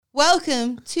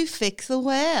Welcome to Fix the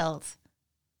World.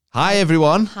 Hi,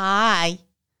 everyone. Hi.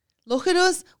 Look at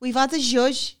us. We've had a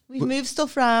zhuzh. We've moved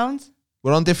stuff round.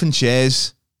 We're on different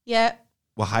chairs. Yeah.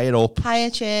 We're higher up. Higher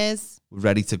chairs. We're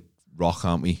ready to rock,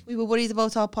 aren't we? We were worried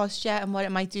about our posture and what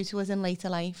it might do to us in later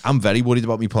life. I'm very worried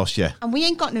about my posture. And we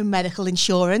ain't got no medical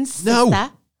insurance. No.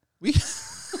 Sister. We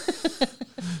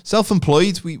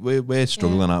self-employed. We're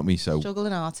struggling, aren't we? So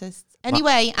Struggling artists.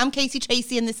 Anyway, I'm Katie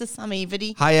Tracy and this is Sam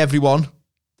Avery. Hi, everyone.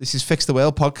 This is Fix the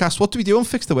World podcast. What do we do on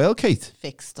Fix the World, Kate?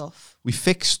 Fix stuff. We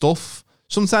fix stuff.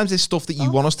 Sometimes it's stuff that you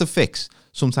want us to fix.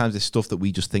 Sometimes it's stuff that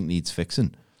we just think needs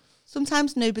fixing.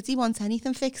 Sometimes nobody wants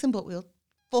anything fixing, but we'll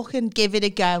fucking give it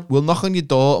a go. We'll knock on your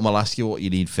door and we'll ask you what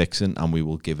you need fixing, and we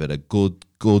will give it a good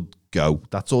go.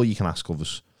 That's all you can ask of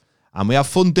us. And we have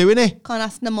fun doing it. Can't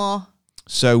ask no more.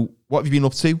 So, what have you been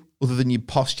up to other than your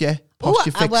posture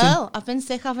fixing? Well, I've been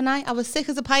sick, haven't I? I was sick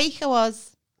as a pike, I was.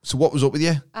 So what was up with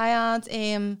you? I had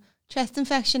chest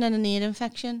infection and an ear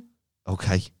infection.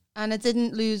 Okay. And I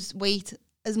didn't lose weight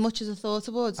as much as I thought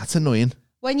I would. That's annoying.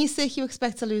 When you're sick, you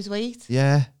expect to lose weight.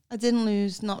 Yeah. I didn't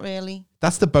lose, not really.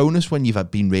 That's the bonus when you've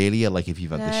been really ill, like if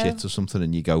you've had the No. shits or something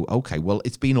and you go, okay, well,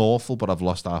 it's been awful, but I've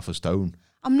lost half a stone.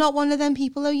 I'm not one of them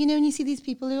people, though. You know, when you see these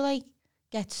people who, like,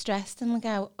 get stressed and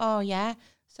go, oh, yeah.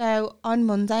 So on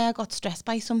Monday, I got stressed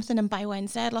by something, and by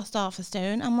Wednesday, I'd lost half a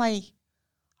stone. I'm like,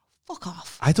 fuck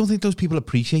off. I don't think those people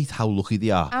appreciate how lucky they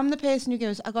are. I'm the person who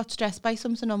goes, I got stressed by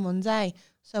something on Monday,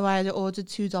 so I had ordered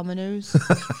 2 Dominoes.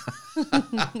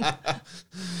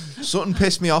 Something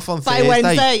pissed me off on By Thursday.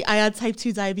 Wednesday, I had type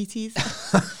 2 diabetes.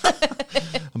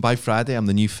 And by Friday, I'm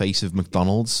the new face of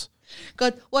McDonald's.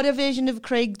 God, what a version of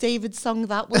Craig David's song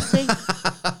that would be.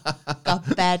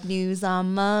 Got bad news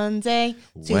on Monday,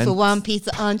 2 for 1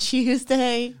 pizza on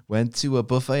Tuesday, Went to a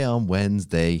buffet on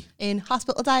Wednesday. in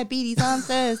hospital diabetes on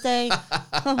Thursday,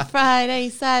 on Friday,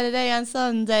 Saturday and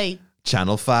Sunday.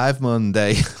 Channel 5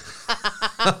 Monday.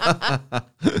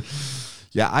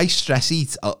 Yeah, I stress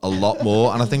eat a lot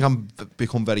more, and I think I'm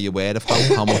become very aware of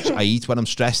how much I eat when I'm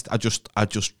stressed. I just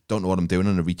don't know what I'm doing,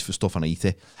 and I reach for stuff and I eat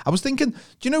it. I was thinking, do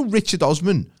you know Richard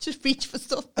Osman? Just reach for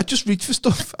stuff. I just reach for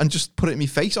stuff and just put it in my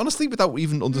face, honestly, without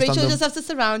even understanding. Rachel just has to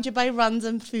surround you by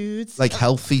random foods. Like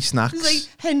healthy snacks. It's like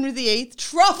Henry VIII,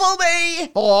 truffle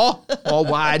me! Or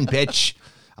wine, bitch.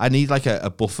 I need like a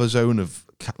buffer zone of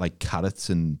like carrots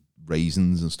and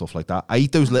raisins and stuff like that. I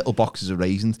eat those little boxes of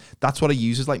raisins. That's what I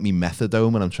use as like my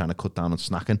methadone when I'm trying to cut down on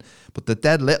snacking. But they're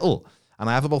dead little, and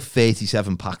I have about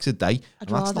 37 packs a day, and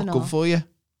that's not good for you.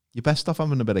 You're best off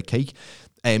having a bit of cake.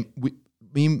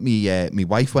 Me and my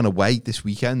wife went away this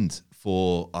weekend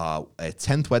for our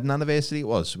 10th wedding anniversary. It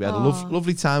was. We had a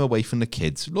lovely time away from the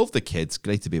kids. Love the kids.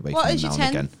 Great to be away from them now and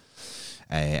again.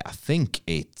 I think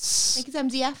it's... I think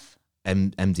it's MDF.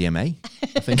 MDMA.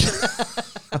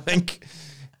 I think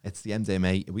it's the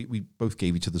MDMA. We both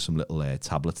gave each other some little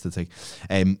tablets to take.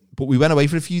 But we went away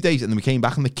for a few days, and then we came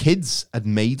back, and the kids had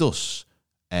made us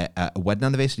a wedding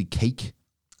anniversary cake,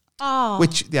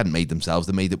 which they hadn't made themselves.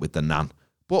 They made it with the nan.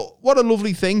 But what a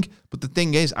lovely thing. But the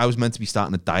thing is, I was meant to be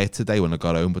starting a diet today when I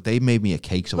got home, but they made me a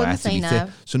cake, so I had to eat it.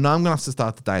 So now I'm going to have to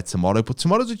start the diet tomorrow. But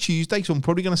tomorrow's a Tuesday, so I'm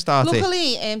probably going to start it.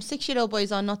 Luckily, 6-year-old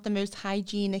boys are not the most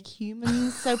hygienic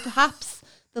humans, so perhaps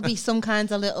there'll be some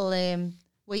kind of little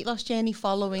weight loss journey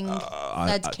following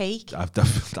said cake.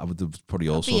 That would probably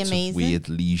all sorts of weird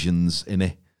lesions in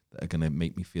it that are going to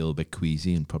make me feel a bit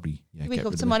queasy and probably wake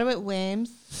up tomorrow with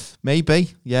worms. Maybe,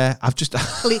 yeah. I've just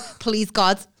please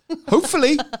God.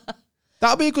 Hopefully.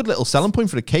 That'll be a good little selling point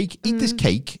for a cake. Eat this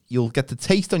cake, you'll get the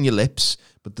taste on your lips,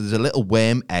 but there's a little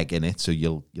worm egg in it, so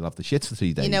you'll have the shits for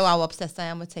 3 days. You know how obsessed I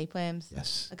am with tapeworms.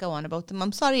 Yes. I go on about them.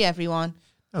 I'm sorry, everyone.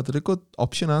 No, they're a good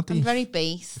option, aren't they? I'm very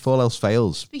base. If all else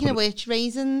fails. Speaking of which,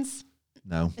 raisins.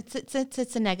 No.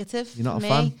 It's a negative. You're not for a me.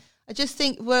 fan? I just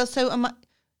think, you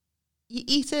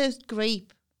eat a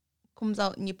grape, comes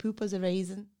out and you poop as a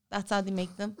raisin. That's how they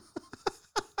make them.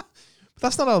 But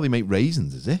that's not how they make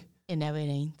raisins, is it? You know it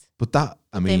ain't. But that,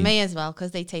 They may as well,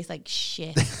 because they taste like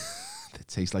shit. They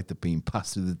taste like they're being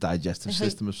passed through the digestive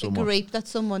system of someone. A grape that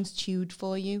someone's chewed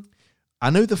for you. I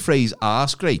know the phrase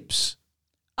arse grapes.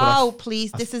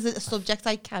 Please, this is a subject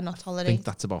I cannot I tolerate. think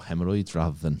that's about hemorrhoids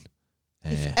rather than...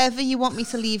 If ever you want me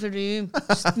to leave a room,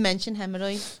 just mention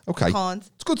hemorrhoids. Okay. I can't.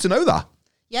 It's good to know that.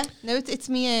 Yeah, no, it's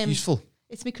me. Useful.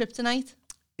 It's me kryptonite.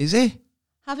 Is it?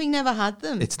 Having never had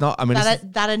them. It's not. I mean,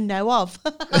 that I know of.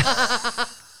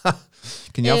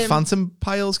 Can you have phantom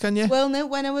piles? Can you? Well,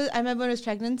 no. I remember when I was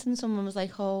pregnant, and someone was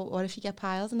like, "Oh, what if you get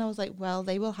piles?" And I was like, "Well,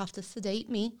 they will have to sedate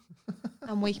me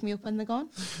and wake me up when they're gone."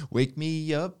 Wake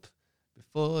me up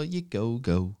before you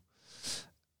go.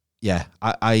 Yeah,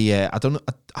 I don't know.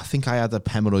 I think I had a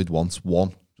hemorrhoid once.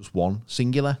 just one,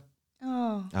 singular.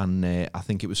 Oh. And I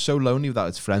think it was so lonely without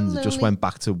its friends, it just Lonely- went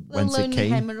back to whence it lonely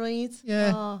came. hemorrhoid.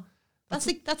 Yeah. Oh. That's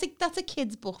a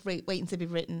kid's book waiting to be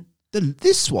written.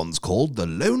 This one's called The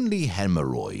Lonely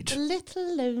Hemorrhoid The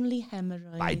Little Lonely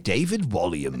Hemorrhoid. by David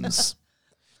Williams.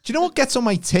 Do you know what gets on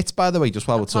my tits, by the way, just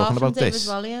while we're talking about this?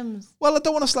 David Williams. Well, I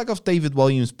don't want to slag off David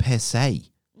Williams per se,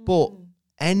 but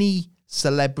any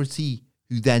celebrity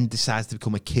who then decides to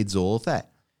become a kid's author,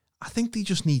 I think they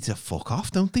just need to fuck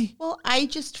off, don't they? Well, I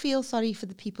just feel sorry for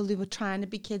the people who were trying to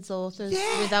be kids authors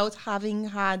Yeah. without having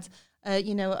had,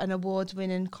 an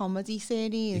award-winning comedy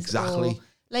series. Exactly. Or,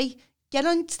 like,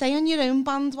 stay on your own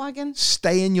bandwagon.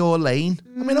 Stay in your lane.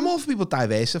 I mean, I'm all for people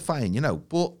diversifying,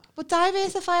 but But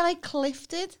diversify like Cliff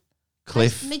did.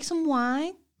 Cliff, Make some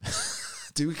wine.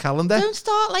 do a calendar. Don't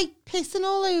start like pissing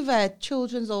all over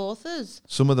children's authors.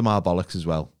 Some of them are bollocks as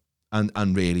well,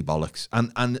 and really bollocks,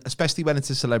 and especially when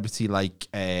it's a celebrity like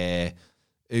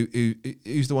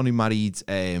who's the one who married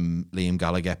Liam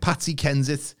Gallagher, Patsy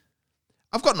Kensit.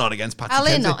 I've got nothing against Patsy I'll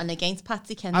Kensit. nothing against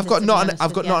Patsy Kensit. I've got to be nothing. honest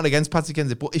I've with got you. nothing against Patsy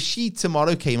Kensit. But if she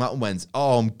tomorrow came out and went,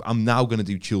 "Oh, I'm now going to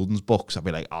do children's books," I'd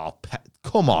be like, "Oh,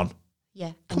 come on,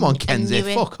 Yeah. come on, I knew Kensit,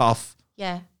 it. fuck off."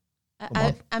 Yeah. Come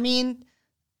on. I mean,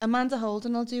 Amanda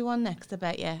Holden will do one next, I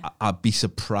bet, yeah. I'd be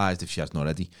surprised if she hasn't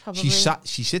already. Probably.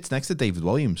 She sits next to David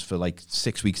Williams for like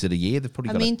 6 weeks of the year. They've probably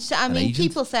I got mean, an agent.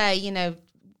 people say,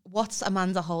 what's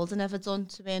Amanda Holden ever done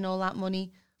to earn all that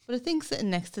money? But I think sitting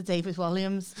next to David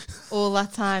Williams all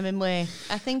that time in work,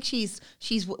 I think she's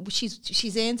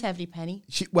earned every penny.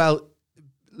 Well,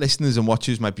 listeners and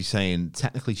watchers might be saying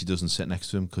technically she doesn't sit next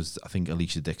to him because I think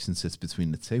Alicia Dixon sits between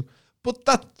the two. But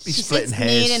that'd be She splitting sits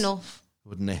hairs, near enough.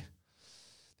 wouldn't it?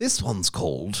 This one's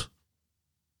called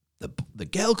the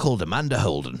girl called Amanda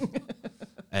Holden.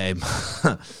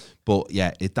 But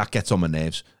yeah, that gets on my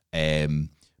nerves.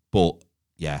 But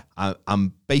yeah,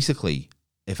 I'm basically,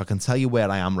 if I can tell you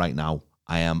where I am right now,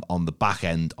 I am on the back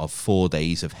end of 4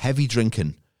 days of heavy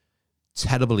drinking,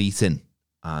 terrible eating,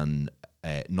 and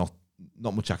not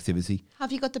much activity.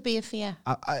 Have you got the beer fear?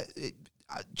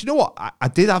 Do you know what? I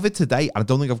did have it today, and I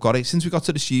don't think I've got it. Since we got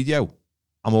to the studio,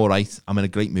 I'm all right. I'm in a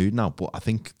great mood now. But I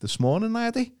think this morning I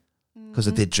had it because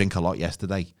I did drink a lot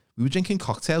yesterday. We were drinking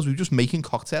cocktails. We were just making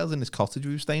cocktails in this cottage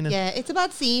we were staying in. Yeah, it's a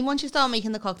bad scene once you start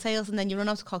making the cocktails and then you run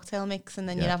out of cocktail mix and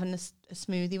then Yeah. you're having a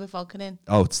smoothie with vodka in.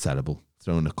 Oh, it's terrible.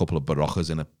 Throwing a couple of Baroccas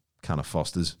in a can of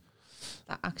Foster's.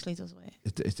 That actually does work.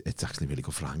 It's actually really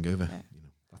good for hangover. Yeah.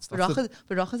 That's the-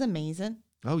 Barocca's amazing.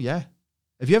 Oh, yeah.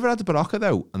 Have you ever had a Barocca,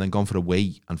 though, and then gone for a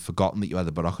wee and forgotten that you had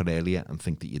a Barocca earlier and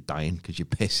think that you're dying because your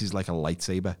piss is like a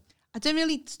lightsaber? I don't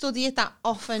really study it that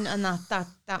often and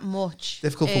that much.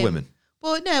 Difficult for women.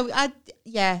 But no,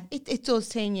 it does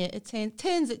turn you. It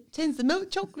turns the milk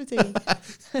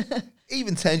chocolatey.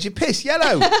 Even turns your piss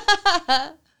yellow.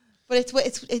 But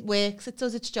it works. It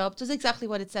does its job. It does exactly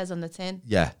what it says on the tin.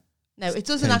 Yeah. No, it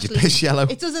doesn't Turns your actually. piss yellow.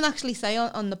 It doesn't actually say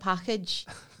on the package,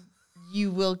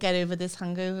 "You will get over this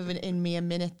hangover in mere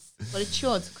minutes," but it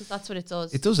should because that's what it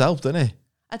does. It does help, doesn't it?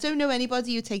 I don't know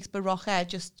anybody who takes Barocca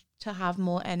just to have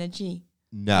more energy.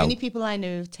 No. The only people I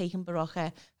know who've taken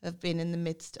Barocca have been in the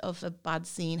midst of a bad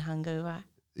scene hangover.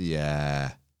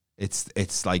 Yeah.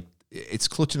 It's like, it's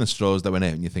clutching at straws, though, isn't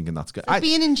it? And you're thinking that's good. It's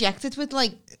being injected with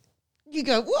you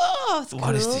go, whoa, it's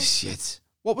What is cool. this shit?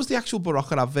 What was the actual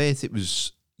Barocca advert? It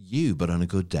was you, but on a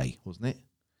good day, wasn't it?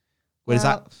 Whereas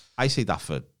Well- I say that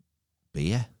for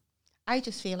beer. I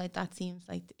just feel like that seems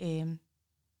like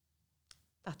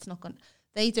that's not going.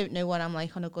 They don't know what I'm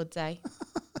like on a good day.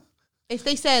 If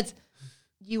they said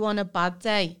you on a bad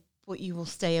day, but you will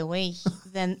stay awake,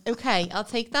 then okay, I'll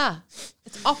take that.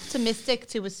 It's optimistic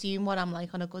to assume what I'm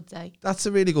like on a good day. That's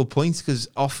a really good point because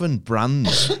often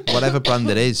brands, whatever brand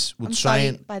it is, will I'm try sorry,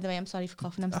 and. by the way, I'm sorry for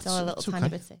coughing. I'm That's- still a little it's tiny okay.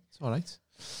 bit sick. It's all right.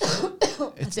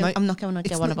 I'm not going to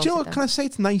go on Do about you know it what? then. Can I say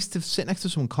it's nice to sit next to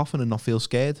someone coughing and not feel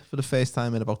scared for the first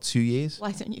time in about 2 years?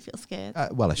 Why don't you feel scared?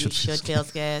 Well, I You should. should feel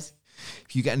scared.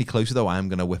 If you get any closer, though, I am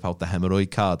going to whip out the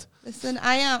hemorrhoid card. Listen,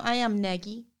 I am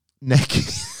neggy.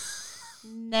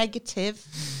 Negative.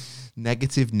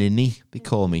 Negative ninny, they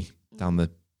call me down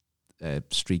the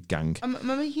street gang. I'm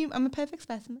a perfect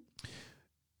specimen.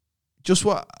 Just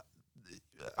what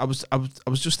I was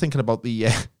just thinking about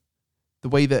the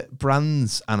way that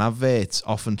brands and adverts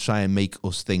often try and make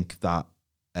us think that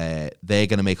they're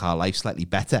going to make our life slightly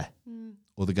better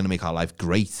or they're going to make our life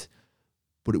great.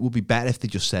 But it would be better if they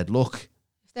just said, look,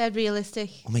 If they're realistic,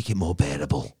 we'll make it more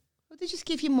bearable. well, they just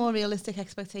give you more realistic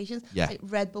expectations. Yeah. Like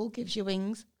Red Bull gives you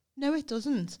wings. No, it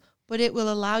doesn't. But it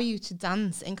will allow you to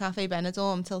dance in Cafe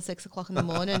Benidorm till 6 o'clock in the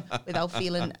morning without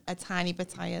feeling a tiny bit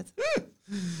tired.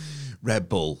 Red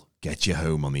Bull, get you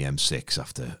home on the M6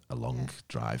 after a long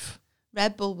drive.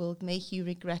 Red Bull will make you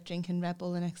regret drinking Red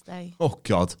Bull the next day. Oh,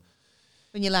 God.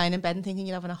 When you're lying in bed and thinking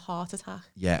you're having a heart attack.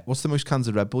 Yeah. What's the most cans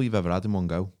of Red Bull you've ever had in one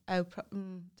go? Oh,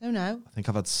 don't know. I think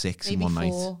I've had 6 Maybe in one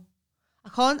 4. night.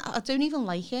 I don't even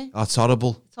like it. Oh, it's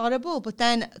horrible. It's horrible. But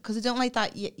then, because I don't like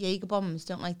that Jaeger bombs,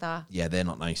 don't like that. Yeah, they're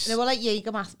not nice. They were like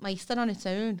Jaeger Meister on its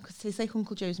own, because it tastes like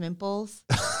Uncle Joe's mint balls.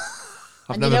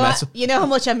 I've never met him. You know how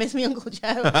much I miss me Uncle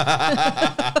Joe.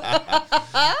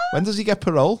 When does he get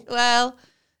parole? Well,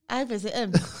 I visit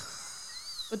him.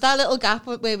 But that little gap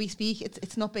where we speak,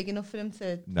 it's not big enough for him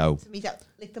to meet up,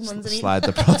 lick them underneath. Slide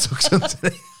the products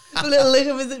underneath. A little lick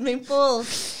of his mint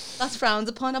balls. That's frowned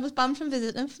upon. I was banned from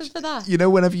visiting for that. You know,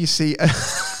 whenever you see a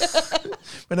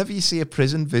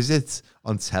prison visit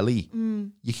on telly,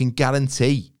 you can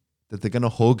guarantee that they're going to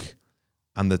hug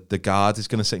and that the guard is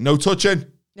going to say, no touching.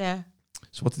 Yeah.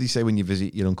 So what did he say when you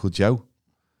visit your Uncle Joe?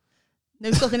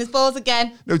 No sucking his balls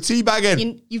again. No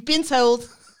teabagging. You've been told.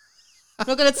 I'm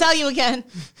not going to tell you again.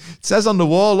 It says on the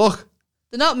wall, look.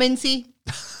 They're not minty.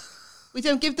 We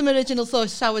don't give them original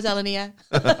sauce showers, Ellen, here.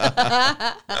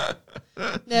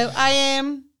 No,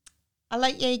 I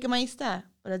like Jägermeister,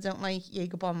 but I don't like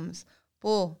Jaeger bombs.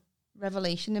 But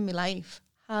revelation in my life: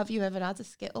 have you ever had a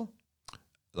Skittle?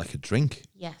 Like a drink?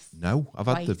 Yes. No, I've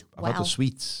had the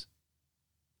sweets.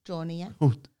 Johnny, yeah.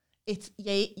 Oh. It's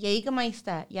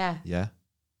Jägermeister, yeah. Yeah.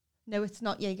 No, it's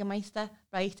not Jägermeister,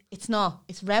 right? It's not.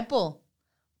 It's Red Bull,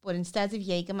 but instead of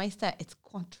Jägermeister, it's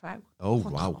Cointreau. Oh,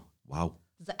 Cointreau. wow.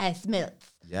 The S milk.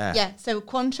 Yeah. Yeah, so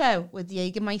Cointreau with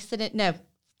Jägermeister in it. No,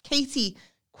 Katie,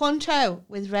 Cointreau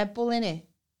with Red Bull in it,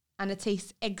 and it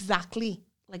tastes exactly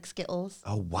like Skittles.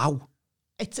 Oh, wow.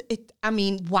 I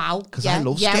mean, wow. Because I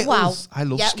love Skittles. Wow. I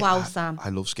love Skittles. Wow, Sam. I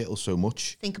love Skittles so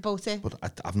much. Think about it. But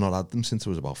I've not had them since I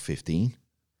was about 15.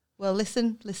 Well,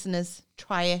 listen, listeners,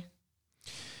 try it.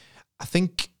 I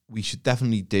think we should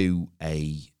definitely do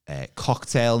a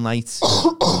cocktail night.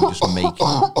 We just make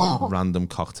random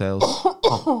cocktails.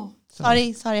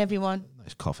 Sorry, everyone.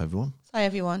 Nice cough, everyone. Sorry,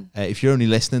 everyone. If you're only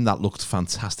listening, that looked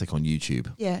fantastic on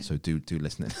YouTube. Yeah. So do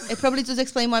listen. It probably does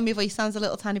explain why my voice sounds a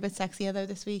little tiny bit sexier, though,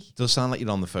 this week. It does sound like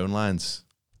you're on the phone lines.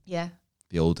 Yeah.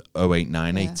 The old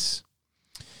 0898s.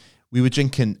 Yeah. We were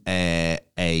drinking a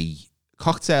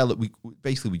cocktail that we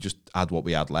just had what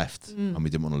we had left, and we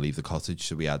didn't want to leave the cottage,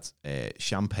 so we had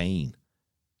champagne,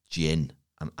 gin,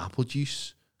 and apple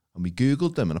juice, and we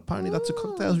googled them, and apparently that's a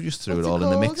cocktail. We just threw it all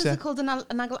in the mixer. Is it called an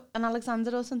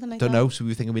Alexander or something like that? Don't know. So we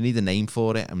were thinking we need a name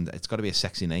for it, and it's got to be a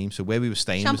sexy name. So where we were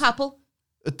staying, Champapple.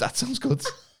 That sounds good.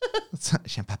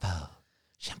 Champapple.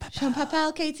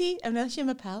 Champapelle, Katie. Oh no,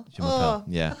 Champapelle. Oh.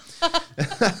 Yeah.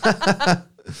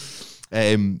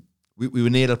 We were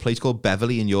near a place called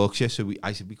Beverly in Yorkshire, so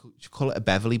I said we should call it a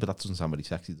Beverly, but that doesn't sound very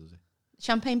sexy, does it?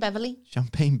 Champagne Beverly.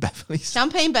 Champagne Beverly.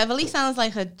 Champagne Beverly sounds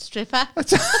like a stripper.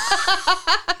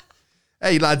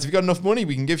 Hey lads, if you've got enough money,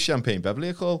 we can give Champagne Beverly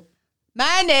a call.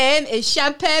 My name is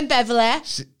Champagne Beverly.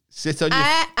 Sit on your...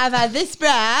 I've had this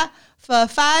bra for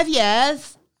 5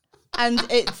 years, and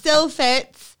it still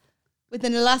fits with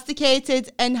an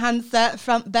elasticated enhancer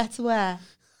from Betterware.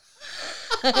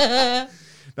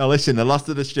 Now listen, a lot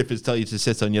of the strippers tell you to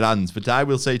sit on your hands, but I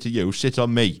will say to you, sit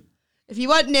on me. If you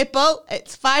want nipple,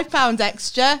 it's £5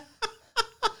 extra,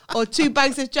 or 2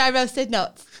 bags of dry roasted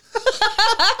nuts.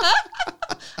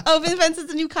 I've invented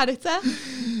a new character.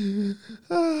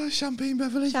 Champagne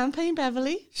Beverly. Champagne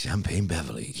Beverly. Champagne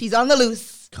Beverly. She's on the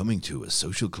loose. Coming to a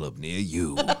social club near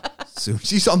you. So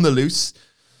she's on the loose.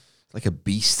 Like a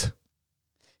beast.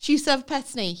 She used to have a pet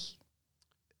snake.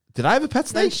 Did I have a pet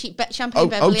snake? No, Champagne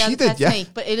Beverly had a pet snake,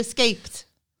 but it escaped.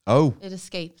 Oh. It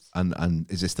escaped. And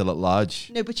is it still at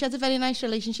large? No, but she had a very nice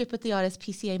relationship with the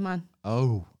RSPCA man.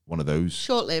 Oh, one of those.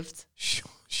 Short-lived.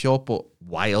 Short but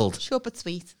wild. Short but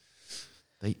sweet.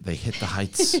 They hit the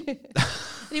heights.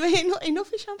 Anyway,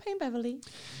 enough of Champagne Beverly.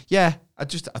 Yeah, I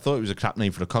thought it was a crap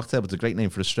name for a cocktail, but it's a great name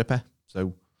for a stripper.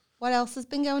 So, what else has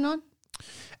been going on?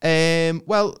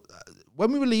 Well,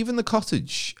 when we were leaving the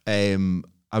cottage,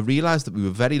 I realised that we were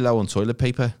very low on toilet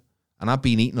paper, and I've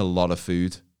been eating a lot of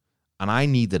food, and I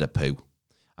needed a poo.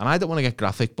 And I don't want to get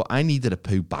graphic, but I needed a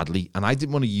poo badly, and I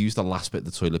didn't want to use the last bit of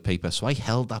the toilet paper, so I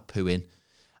held that poo in.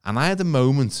 And I had a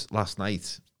moment last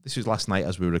night, this was last night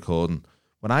as we were recording,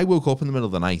 when I woke up in the middle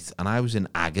of the night, and I was in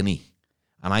agony,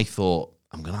 and I thought,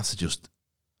 I'm going to have to just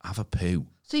have a poo.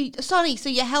 So you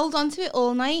held on to it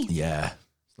all night? Yeah.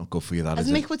 It's not good for you, that, As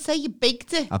is Mick it? would say, you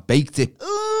baked it. I baked it.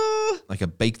 Ooh, Like a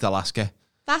baked Alaska.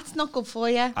 that's not good for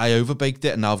you. I overbaked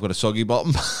it, and now I've got a soggy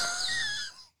bottom.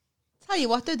 Tell you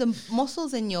what, though, the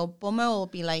muscles in your bummer will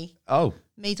be like Oh.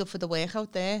 made up for the work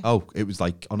out there. Oh, it was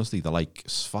like, honestly, they're like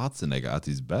Schwarzenegger at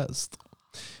his best.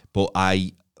 But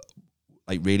I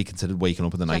really considered waking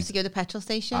up in the You have night. to go to the petrol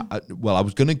station. I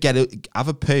was going to have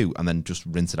a poo and then just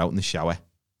rinse it out in the shower.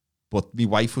 But my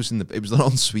wife was it was an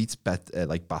ensuite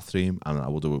bathroom, and I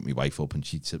would have woke my wife up, and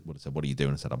she said, "What are you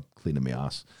doing?" I said, "I'm cleaning my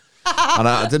ass." And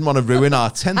I didn't want to ruin our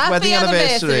 10th wedding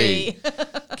anniversary.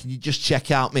 Can you just check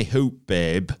out my hoop,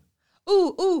 babe?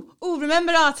 Ooh,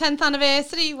 remember our 10th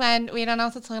anniversary when we ran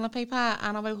out of toilet paper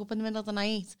and I woke up in the middle of the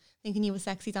night thinking you were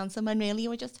sexy dancing when really you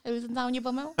were just hosing down your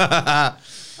bumhole? That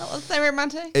was so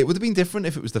romantic. It would have been different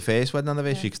if it was the first wedding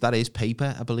anniversary, because that is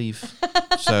paper, I believe.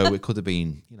 So it could have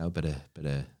been, a bit of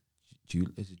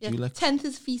is it Dulux? 10th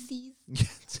is feces.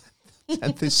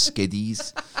 10th is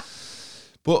skiddies.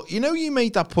 But, you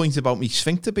made that point about me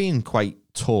sphincter being quite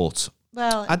taut.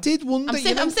 Well, I did wonder.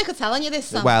 I'm sick of telling you this,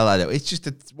 Sam. Well, I know. It's just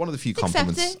one of the few Just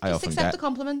compliments accept it. I Just often accept get. the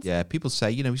compliment. Yeah, people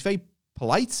say, he's very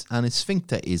polite and his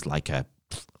sphincter is like a...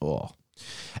 Oh.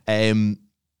 When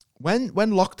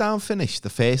lockdown finished, the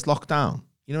first lockdown,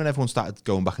 when everyone started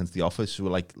going back into the office, we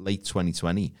were like late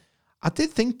 2020, I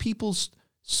did think people's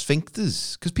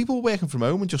sphincters, because people were working from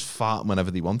home and just farting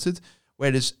whenever they wanted,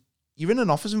 whereas you're in an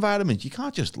office environment, you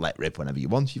can't just let rip whenever you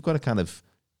want. You've got to kind of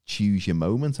choose your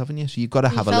moment, haven't you? So you've got to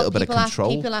have a little bit of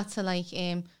control. People had to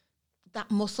that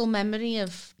muscle memory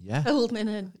of holding in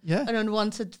an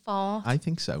unwanted fart. I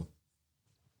think so.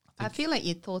 I feel like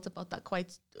you thought about that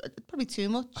probably too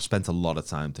much. I spent a lot of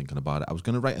time thinking about it. I was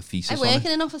going to write a thesis I on work it.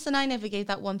 in an office and I never gave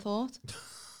that one thought.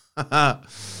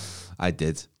 I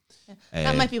did. Yeah.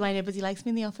 That might be why nobody likes me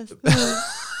in the office.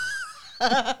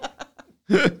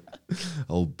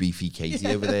 Old beefy Katie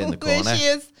over there in the corner. There she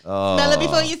is. Oh. Smell her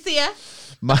before you see her.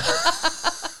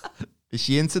 Is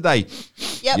she in today?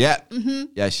 Yep. Yeah. Mm-hmm.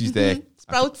 Yeah, she's there.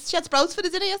 Sprouts. She had sprouts for the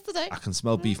dinner yesterday. I can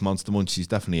smell beef monster munch. She's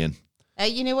definitely in.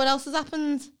 You know what else has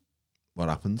happened? What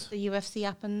happened? The UFC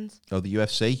happened. Oh, the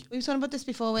UFC? We were talking about this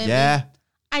before, weren't we? Yeah.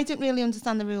 I don't really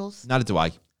understand the rules. Neither do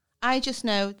I. I just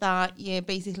know that you're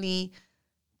basically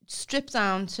stripped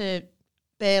down to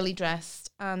barely dressed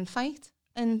and fight.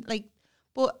 And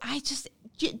but that's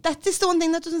just the one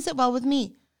thing that doesn't sit well with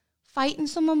me. Fighting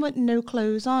someone with no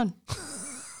clothes on.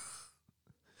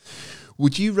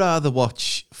 Would you rather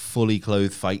watch fully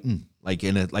clothed fighting, like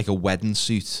in a wedding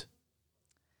suit?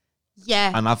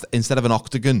 Yeah. And instead of an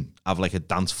octagon, have like a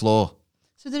dance floor?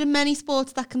 So there are many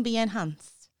sports that can be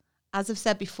enhanced. As I've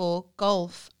said before,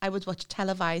 golf, I would watch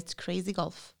televised crazy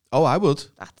golf. Oh, I would.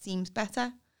 That seems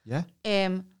better. Yeah.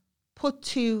 Put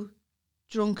two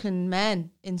drunken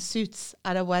men in suits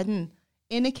at a wedding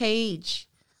in a cage,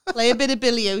 play a bit of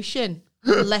Billy Ocean,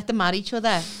 and let them at each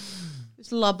other.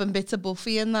 Just lobbing bits of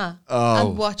Buffy in that. Oh.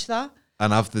 And watch that.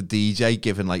 And have the DJ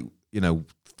giving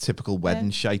typical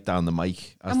wedding shite down the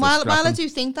mic. As And while I do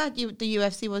think that the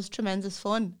UFC was tremendous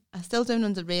fun, I still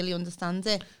don't really understand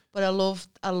it. But I love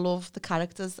the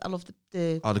characters. I love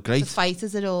the great. The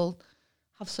fighters that all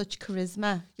have such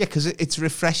charisma. Yeah, because it's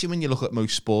refreshing when you look at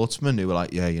most sportsmen who are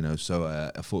like,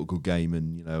 I fought a good game,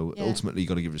 and ultimately you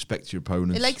got to give respect to your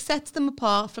opponents. It sets them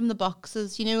apart from the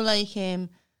boxers.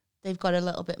 They've got a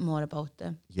little bit more about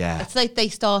them. Yeah, it's like they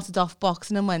started off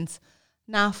boxing and went,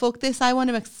 nah, fuck this, I want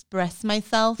to express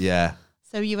myself. Yeah.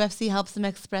 So UFC helps them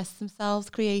express themselves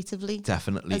creatively.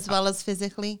 Definitely. As well as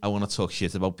physically. I want to talk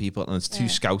shit about people, and it's two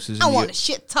scousers. I want to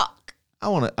shit talk. I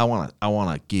want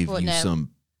to give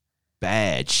some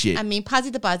bad shit. I mean, Paddy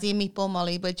the Baddy and Meatball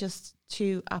Molly were just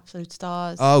two absolute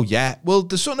stars. Oh, yeah. Well,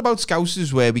 there's something about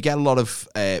scousers where we get a lot of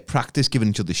practice giving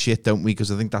each other shit, don't we?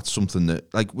 Because I think that's something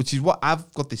that, which is what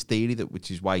I've got this theory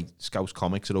which is why Scouse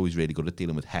comics are always really good at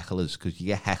dealing with hecklers, because you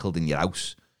get heckled in your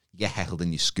house, you get heckled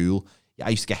in your school. I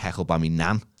used to get heckled by me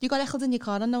nan. You got heckled in your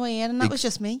car on the way in, and that was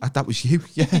just me. That was you,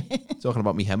 yeah. Talking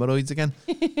about me hemorrhoids again.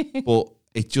 But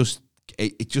it just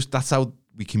that's how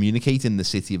we communicate in the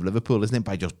city of Liverpool, isn't it?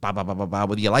 By just ba ba ba ba ba.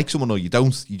 Whether you like someone or you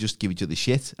don't, you just give each other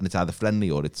shit, and it's either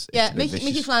friendly or it's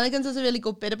Mickey Flanagan does a really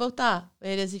good bit about that.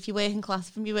 Whereas if you work in class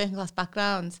from your working class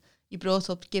background, you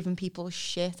brought up giving people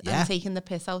shit and taking the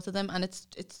piss out of them, and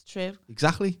it's true.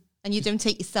 Exactly. And you don't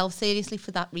take yourself seriously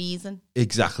for that reason.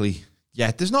 Exactly.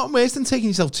 Yeah, there's nothing worse than taking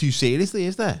yourself too seriously,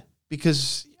 is there?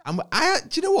 Because do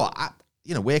you know what?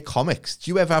 We're comics.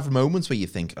 Do you ever have moments where you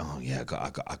think, oh yeah,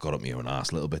 I got up my own arse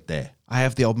a little bit there? I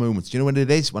have the odd moments. Do you know when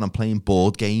it is? When I'm playing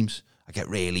board games, I get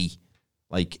really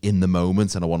in the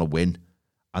moment and I want to win.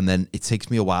 And then it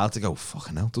takes me a while to go,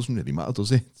 fucking hell, it doesn't really matter,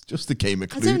 does it? It's just a game of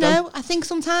Cluedo. I don't know. I think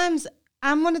sometimes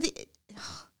I'm one of the...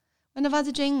 When I've had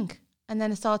a drink and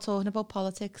then I start talking about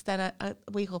politics, then I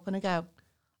wake up and I go,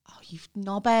 oh, you've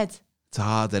knobhead. It's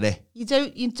hard, isn't it?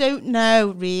 You don't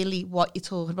know really what you're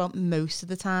talking about most of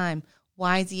the time.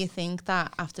 why do you think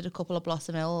that after a couple of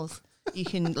Blossom Hills you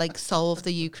can like solve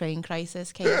the Ukraine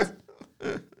crisis, Kate?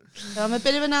 So I'm a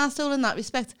bit of an arsehole in that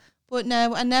respect. But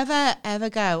no, I never ever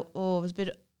go, oh, it was a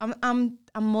bit, I'm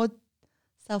more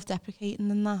self-deprecating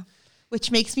than that.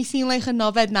 Which makes me seem like a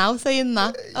knobhead now saying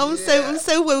that. I'm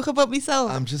so woke about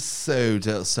myself. I'm just so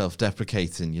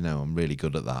self-deprecating, you know, I'm really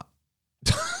good at that.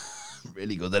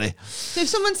 Really good at it. So if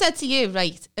someone said to you,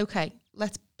 right, okay,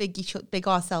 let's big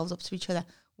ourselves up to each other,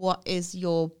 what is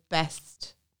your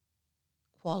best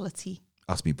quality?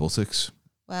 Ask me buttocks.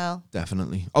 Well,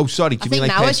 definitely. Oh, sorry, do I you think mean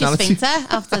like now it's just personality?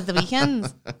 sphincter after the weekend.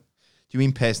 Do you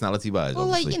mean personality-wise, Well,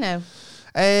 obviously? like,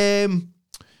 you know.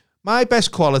 My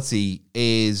best quality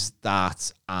is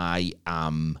that I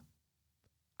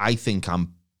think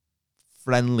I'm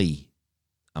friendly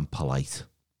and polite.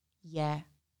 Yeah.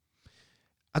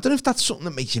 I don't know if that's something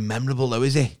that makes you memorable, though,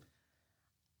 is it?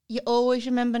 You always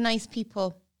remember nice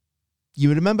people.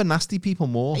 You remember nasty people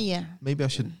more. Yeah. Maybe I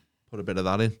should put a bit of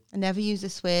that in. I never use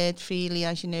this word freely,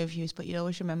 as you know, views, but you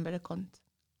always remember a cunt.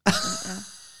 Yeah.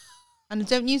 And I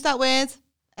don't use that word.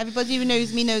 Everybody who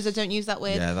knows me knows I don't use that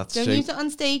word. Yeah, that's don't true. use it on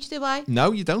stage, do I?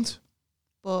 No, you don't.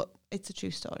 But it's a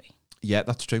true story. Yeah,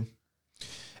 that's true.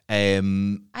 I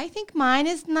think mine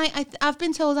is nice. I've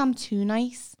been told I'm too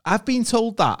nice. I've been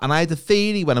told that, and I had a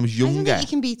theory when I was I don't younger. think you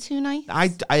can be too nice.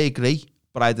 I agree,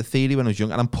 but I had a theory when I was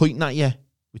young, and I'm pointing at you,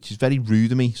 which is very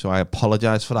rude of me, so I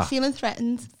apologise for that. Feeling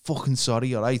threatened. Fucking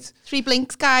sorry, all right? 3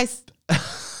 blinks, guys.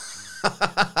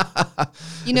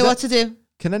 You know what to do.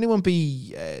 Can anyone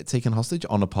be taken hostage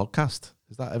on a podcast?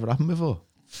 Has that ever happened before?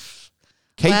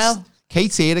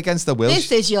 Kate's here against her will.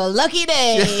 This is your lucky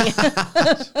day.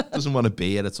 Doesn't want to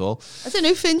be here at all. I don't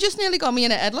know. Finn just nearly got me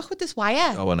in a headlock with this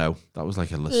wire. Oh, I know. That was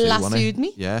like a lasso, wasn't it? Lassoed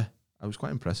me. Yeah, I was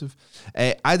quite impressive.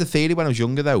 I had a theory when I was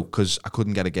younger, though, because I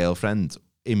couldn't get a girlfriend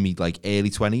in me like early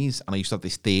 20s, and I used to have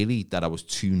this theory that I was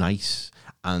too nice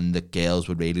and that girls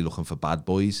were really looking for bad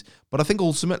boys. But I think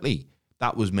ultimately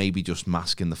that was maybe just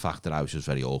masking the fact that I was just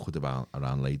very awkward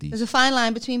around ladies. There's a fine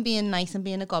line between being nice and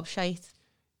being a gobshite.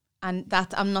 And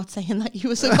that, I'm not saying that you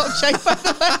was a gobshite, by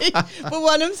the way. But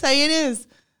what I'm saying is,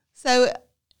 so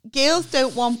girls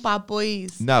don't want bad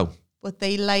boys. No. But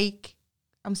they like,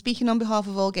 I'm speaking on behalf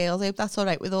of all girls. I hope that's all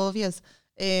right with all of you.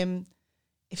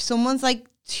 If someone's like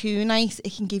too nice,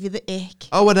 it can give you the ick.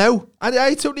 Oh, I know.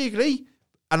 I totally agree.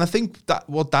 And I think that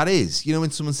what that is, you know, when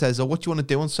someone says, oh, what do you want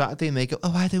to do on Saturday? And they go,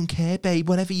 oh, I don't care, babe,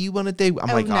 whatever you want to do. I'm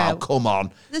like, no. oh, come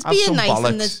on. There's Have being some nice bollocks.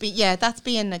 and there's that's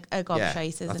being a gobshite,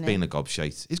 isn't that's it? being a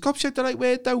gobshite. Is gobshite the right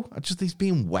word, though? I just think it's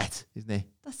being wet, isn't it?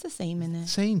 That's the same, isn't it?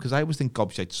 Same, because I always think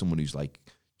gobshite is someone who's like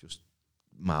just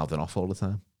mouthing off all the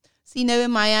time. So, you know,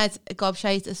 in my head, a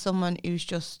gobshite is someone who's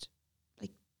just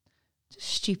like, just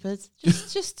stupid.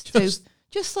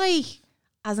 Just like,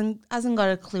 hasn't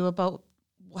got a clue about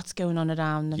what's going on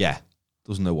around them. Yeah.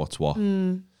 Doesn't know what's what.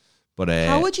 But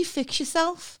how would you fix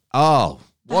yourself? Oh,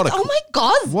 Oh my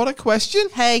God. What a question.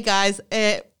 Hey guys,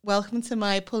 welcome to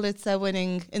my Pulitzer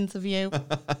winning interview.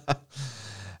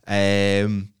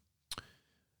 This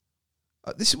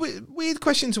is a weird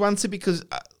question to answer because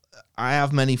I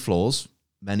have many flaws,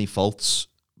 many faults,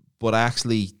 but I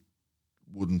actually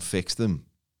wouldn't fix them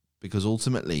because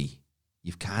ultimately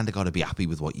you've kind of got to be happy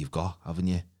with what you've got, haven't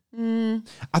you?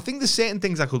 I think there's certain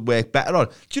things I could work better on.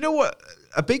 Do you know what?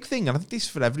 A big thing, and I think this is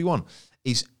for everyone,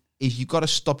 is you've got to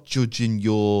stop judging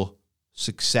your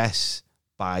success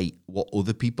by what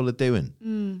other people are doing.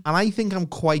 And I think I'm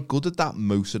quite good at that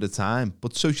most of the time.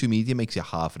 But social media makes it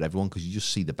hard for everyone because you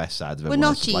just see the best side of everyone We're not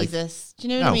else's life. Jesus. Do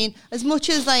you know what I mean? As much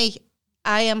as like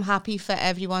I am happy for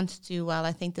everyone to do well,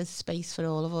 I think there's space for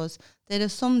all of us. There are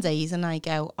some days and I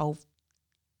go, oh,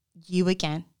 you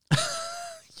again.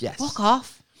 Yes. Fuck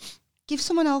off. Give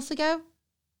someone else a go.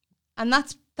 And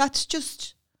that's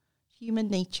just human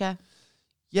nature.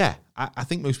 Yeah, I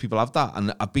think most people have that.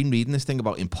 And I've been reading this thing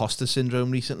about imposter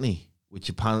syndrome recently, which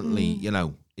apparently, you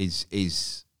know,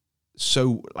 is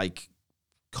so like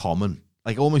common.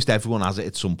 Like almost everyone has it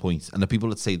at some point. And the people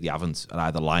that say they haven't are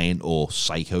either lying or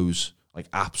psychos, like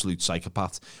absolute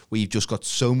psychopaths, where you've just got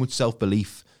so much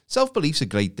self-belief. Self-belief's a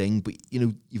great thing, but you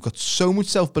know, you've got so much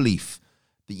self-belief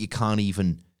that you can't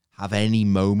even have any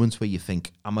moments where you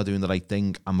think, am I doing the right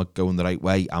thing? Am I going the right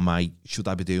way? Should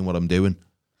I be doing what I'm doing?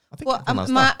 I think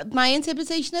my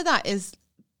interpretation of that is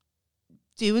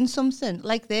doing something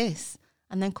like this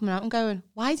and then coming out and going,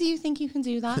 why do you think you can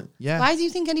do that? Yeah. Why do you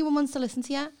think anyone wants to listen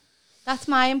to you? That's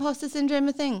my imposter syndrome,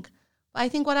 I think. But I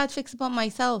think what I'd fix about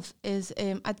myself is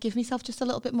I'd give myself just a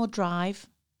little bit more drive.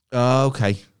 Oh,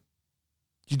 okay.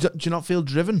 Do you not feel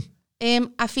driven?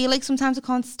 I feel like sometimes I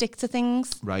can't stick to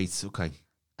things. Right, okay.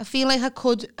 I feel like I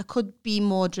could be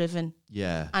more driven.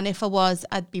 Yeah. And if I was,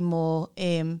 I'd be more,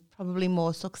 probably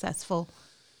more successful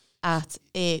at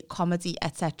comedy,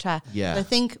 etc. Yeah. But I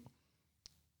think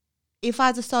if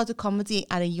I'd have started comedy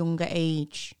at a younger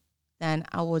age, then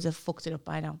I would have fucked it up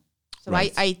by now. So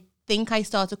Right. I think I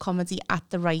started comedy at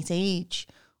the right age,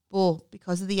 but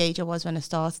because of the age I was when I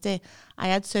started it, I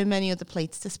had so many other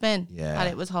plates to spin that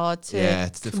it was hard to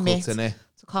it's difficult, commit isn't it?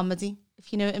 to comedy,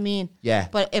 if you know what I mean. Yeah.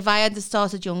 But if I had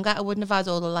started younger, I wouldn't have had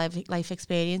all the life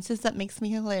experiences. That makes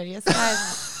me hilarious,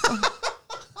 guys.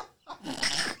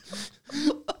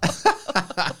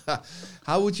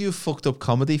 How would you have fucked up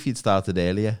comedy if you'd started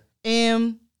earlier?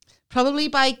 Probably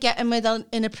by getting with an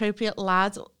inappropriate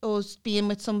lad or being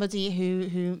with somebody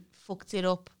who fucked it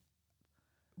up.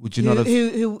 Would you not have?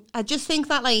 Who I just think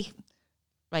that, like,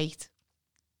 right,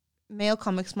 male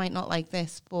comics might not like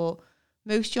this, but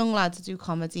most young lads who do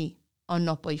comedy are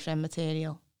not boyfriend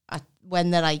material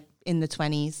when they're like in the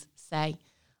 20s, say.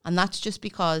 And that's just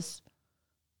because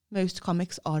most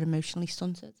comics are emotionally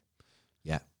stunted.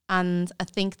 Yeah. And I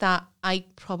think that I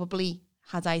probably,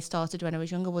 had I started when I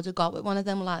was younger, would have got with one of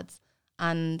them lads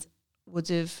and would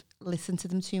have listened to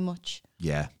them too much.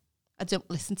 Yeah. I don't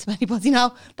listen to anybody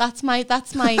now. That's my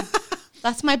that's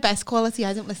my best quality.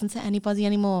 I don't listen to anybody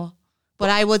anymore. But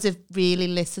I would have really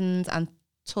listened and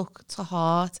took to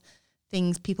heart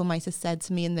things people might have said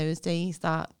to me in those days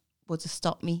that would have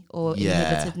stopped me or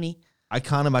inhibited me. I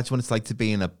can't imagine what it's like to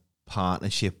be in a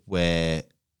partnership where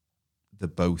the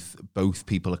both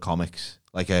people are comics,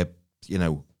 like a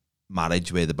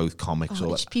marriage where they're both comics.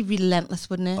 It'd just be relentless,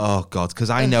 wouldn't it? Oh God, because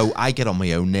I know I get on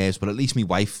my own nerves, but at least my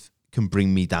wife can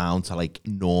bring me down to like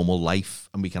normal life,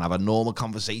 and we can have a normal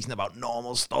conversation about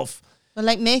normal stuff. But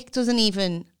like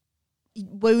Mick he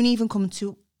won't even come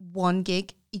to one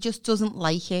gig. He just doesn't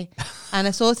like it. And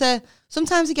I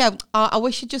sometimes I go, oh, I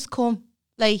wish he'd just come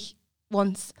like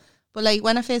once. But like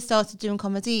when I first started doing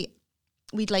comedy,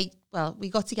 we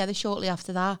got together shortly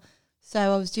after that. So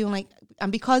I was doing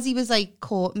and because he was like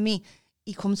courting me,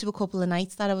 he come to a couple of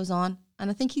nights that I was on. And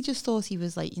I think he just thought he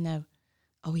was like,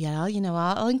 oh yeah,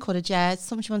 I'll encourage her. It's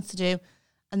something she wants to do.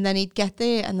 And then he'd get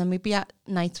there and then we'd be at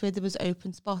nights where there was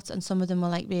open spots and some of them were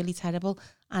like really terrible.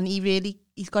 And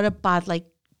he's got a bad like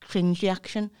cringe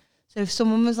reaction. So if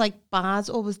someone was like bad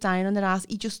or was dying on their ass,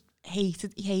 he just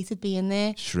hated being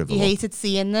there. Shrivel he up. hated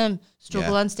seeing them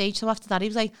struggle on stage. So after that he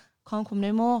was like, can't come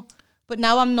no more. But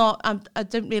now I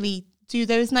don't really do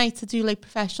those nights. I do like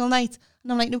professional nights.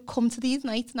 And I'm like, no, come to these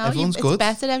nights now. Everyone's good. It's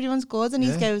better, everyone's good. And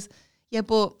he goes, yeah,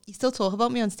 but you still talk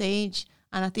about me on stage.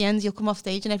 And at the end, you'll come off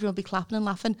stage and everyone will be clapping and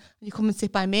laughing. And you come and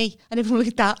sit by me. And everyone will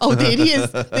look at that. Oh, there he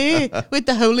is. There, with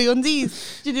the holy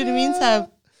undies. Do you know what I mean?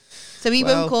 So he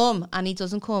won't come and he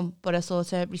doesn't come. But I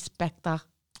sort of respect that.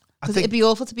 Because it'd be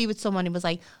awful to be with someone who was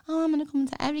like, oh, I'm going to come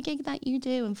to every gig that you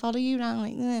do and follow you around.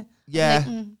 Like, yeah.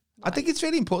 Like, I think it's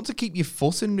really important to keep your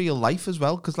foot in real life as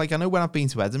well. Because like I know when I've been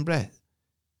to Edinburgh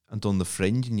and done the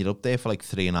Fringe and you're up there for like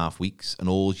 3.5 weeks and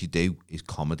all you do is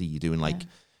comedy. You're doing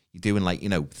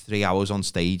 3 hours on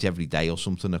stage every day or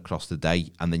something across the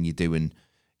day. And then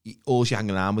all you're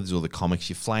hanging around with is other comics.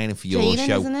 You're flying in for your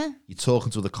show. Isn't it? You're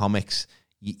talking to other comics.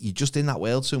 You're just in that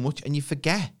world so much and you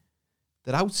forget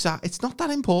that outside, it's not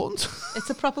that important. It's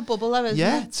a proper bubble though, isn't it?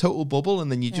 Yeah, total bubble.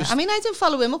 And then you just... I mean, I don't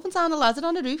follow him up and down a ladder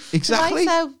on a roof. Exactly.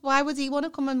 So why would he want to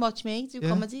come and watch me do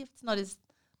comedy if it's not his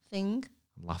thing?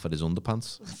 Laugh at his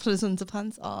underpants. For his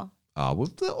underpants, Well,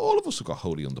 all of us have got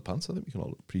holy underpants. I think we can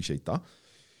all appreciate that.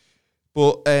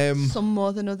 But some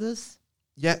more than others.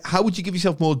 Yeah, how would you give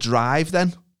yourself more drive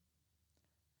then?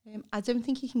 I don't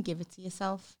think you can give it to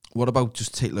yourself. What about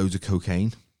just take loads of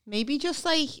cocaine? Maybe just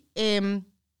like hit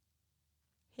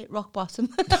rock bottom.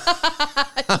 If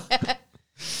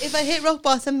I hit rock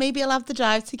bottom, maybe I'll have the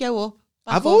drive to go up.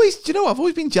 I've always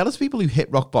been jealous of people who hit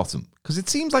rock bottom because it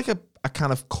seems like a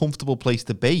kind of comfortable place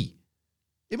to be.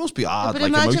 It must be hard, but like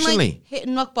imagine, emotionally. like,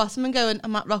 hitting rock bottom and going,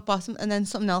 I'm at rock bottom, and then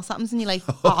something else happens, and you're like,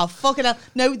 oh, fucking hell.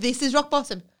 No, this is rock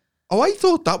bottom. Oh, I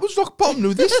thought that was rock bottom.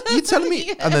 No, this, you're telling me.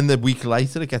 Yeah. And then the week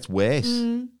later, it gets worse.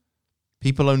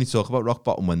 People only talk about rock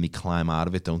bottom when they climb out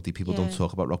of it, don't they? People don't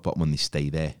talk about rock bottom when they stay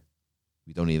there.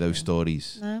 We don't hear those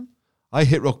stories. No. I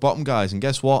hit rock bottom, guys, and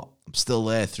guess what? I'm still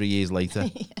there 3 years later.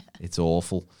 It's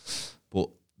awful. But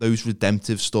those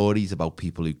redemptive stories about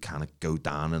people who kind of go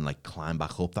down and like climb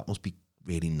back up, that must be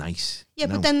really nice. Yeah,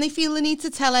 but then they feel the need to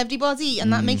tell everybody,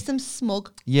 and that makes them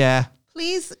smug. Yeah.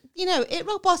 Please, hit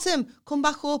rock bottom, come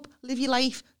back up, live your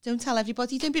life. Don't tell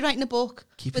everybody. Don't be writing a book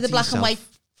with a black and white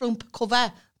front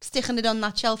cover, sticking it on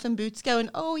that shelf in Boots, going,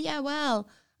 oh yeah, well,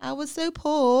 I was so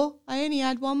poor. I only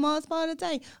had 1 Mars bar a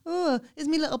day. Oh, is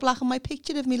me little black and white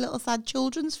picture of me little sad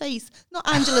children's face, not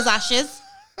Angela's ashes.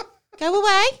 Go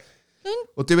away.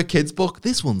 We'll do a kid's book.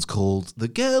 This one's called The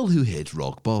Girl Who Hit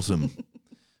Rock Bottom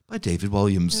by David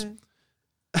Williams.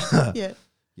 Yeah.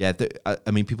 Yeah,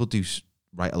 I mean, people do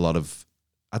write a lot of...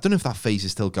 I don't know if that phase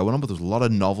is still going on, but there's a lot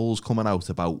of novels coming out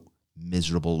about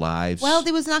miserable lives. Well,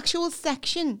 there was an actual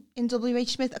section in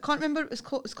W.H. Smith. I can't remember what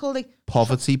it was called like...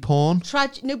 Poverty porn?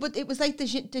 No, but it was like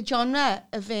the genre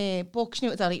of books, you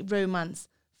know, like romance,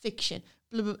 fiction,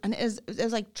 blah, blah, and it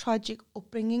was like tragic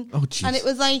upbringing. Oh, jeez. And it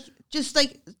was like, just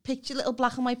like little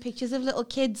black and white pictures of little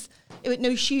kids with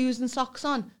no shoes and socks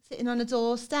on, sitting on a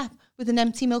doorstep with an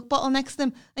empty milk bottle next to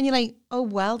them. And you're like, oh,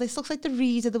 well, this looks like the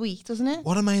read of the week, doesn't it?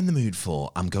 What am I in the mood for?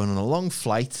 I'm going on a long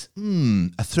flight.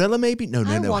 A thriller maybe? No.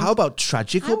 How about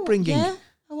tragic upbringing? Yeah,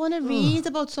 I want to read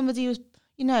about somebody who's,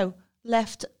 you know,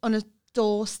 left on a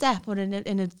doorstep or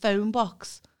in a phone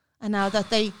box, and now that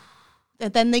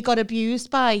then they got abused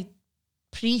by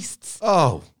priests.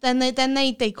 Oh. Then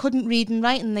they couldn't read and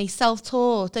write, and they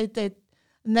self-taught. And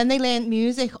then they learned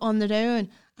music on their own,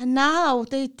 and now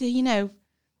they you know,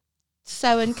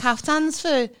 sewing kaftans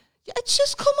for. It's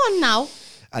just, come on now.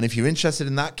 And if you're interested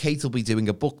in that, Kate will be doing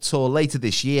a book tour later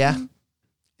this year.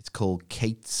 It's called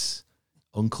Kate's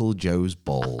Uncle Joe's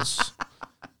Balls.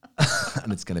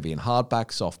 And it's going to be in hardback,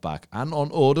 softback, and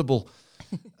on Audible.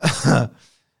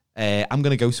 I'm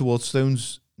going to go to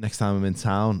Waterstones next time I'm in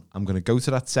town. I'm going to go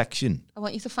to that section. I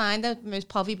want you to find the most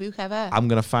povy book ever. I'm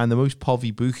going to find the most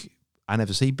povy book. I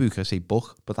never say book, I say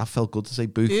book, but that felt good to say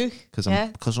book. Because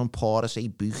I'm poor, I say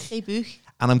book. Say book.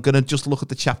 And I'm going to just look at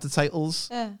the chapter titles.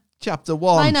 Yeah. Chapter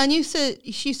 1. My nan used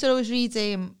to always read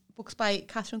books by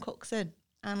Catherine Cookson,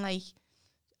 and like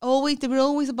they were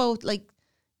always about, like,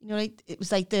 you know, like it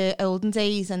was like the olden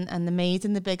days, and the maid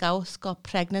in the big house got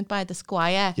pregnant by the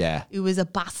squire, who was a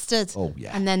bastard. Oh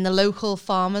yeah. And then the local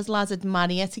farmer's lad would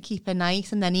marry her to keep her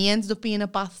nice, and then he ended up being a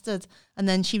bastard, and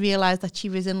then she realised that she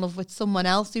was in love with someone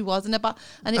else who wasn't a bastard,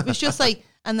 and it was just like,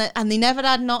 and they never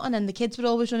had nothing, and the kids were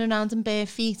always running around in bare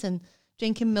feet and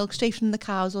drinking milk straight from the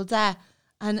cows all day.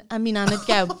 And I mean, I'd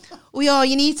go, oh yeah,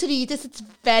 you need to read this. It's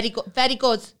very good, very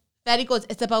good, very good.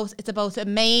 It's about a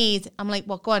maid. I'm like,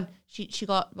 what? Go on. She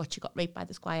got raped by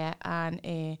the squire, and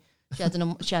she had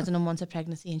an unwanted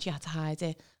pregnancy, and she had to hide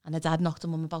it. And her dad knocked her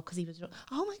mum about because he was,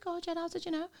 oh my God, Jen, how did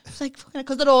you know? It's like,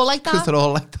 because they're all like that. Because they're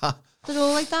all like that. They're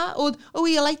all like that. Oh,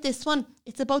 you like this one?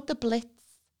 It's about the Blitz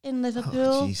in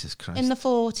Liverpool. Oh, Jesus Christ. In the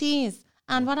 40s.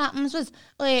 And what happens was,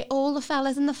 all the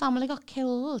fellas in the family got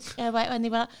killed when they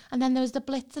were, and then there was the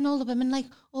Blitz, and all the women like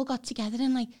all got together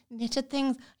and like knitted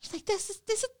things. She's like, this is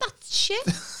that's shit.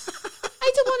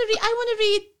 I don't want to read. I want to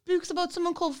read books about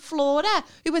someone called Flora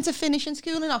who went to finishing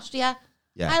school in Austria.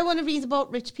 Yeah. I want to read about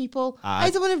rich people. I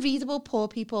don't want to read about poor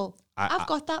people. I've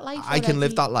got that life. I can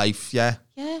live that life. Yeah.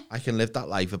 Yeah. I can live that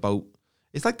life about.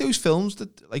 It's like those films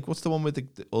that, like, what's the one where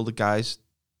all the guys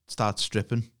start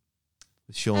stripping?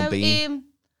 Sean Bean.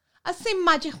 I'd say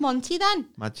Magic Monty then.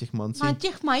 Magic Monty.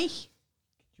 Magic Mike.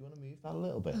 Do you want to move that a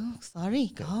little bit? Oh,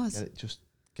 sorry. God. That's it.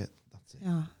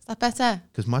 Yeah. Is that better?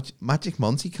 Because Magic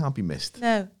Monty can't be missed.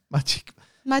 No. Magic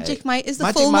Mike is the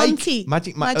Magic full Mike. Monty.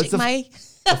 Magic Mike.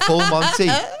 The full Monty.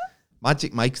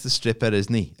 Magic Mike's the stripper,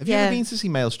 isn't he? Have you ever been to see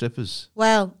male strippers?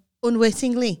 Well,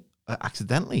 unwittingly.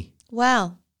 Accidentally?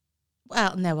 Well,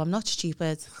 no, I'm not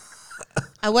stupid.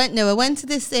 I went to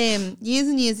this years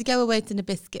and years ago. I worked in a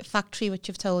biscuit factory, which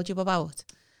I've told you about,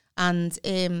 and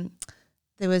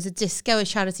there was a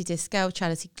charity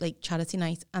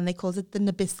night, and they called it the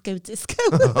Nabisco Disco.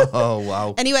 Oh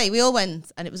wow! Anyway, we all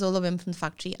went, and it was all the women from the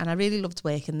factory, and I really loved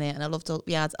working there, and I loved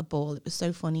we had a ball. It was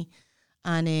so funny,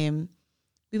 and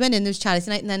we went in. There was charity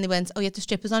night, and then they went, "Oh, you have the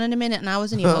strippers on in a minute," and I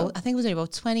was only I think it was only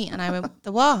about 20, and I went,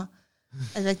 "The what?"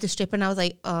 I was like, "The stripper," and I was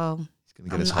like, "Oh."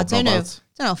 I don't know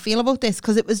how I feel about this,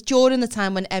 because it was during the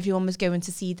time when everyone was going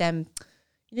to see them,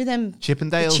 you know, them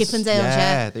Chippendales.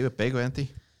 Yeah, they were big, weren't they?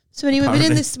 So anyway, we're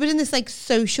in this like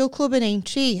social club in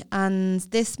Aintree, and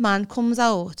this man comes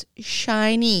out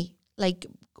shiny, like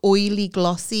oily,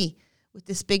 glossy, with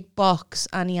this big box,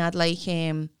 and he had like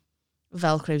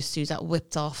Velcro suits that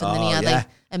whipped off, and then he had like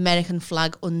American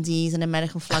flag undies and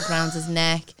American flag round his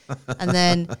neck, and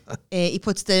then he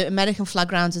puts the American flag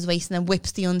round his waist and then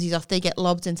whips the undies off. They get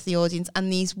lobbed into the audience,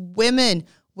 and these women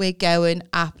were going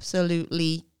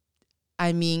absolutely,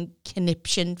 I mean,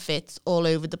 conniption fits all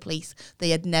over the place.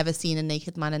 They had never seen a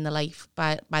naked man in their life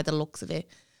by the looks of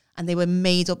it, and they were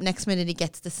made up. Next minute he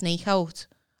gets the snake out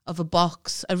of a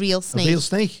box, a real snake. A real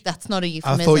snake? That's not a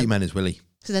euphemism. I thought you meant his willy.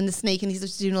 So then the snake, and he's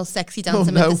just doing all sexy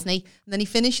dancing no. with the snake. And then he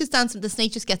finishes dancing, the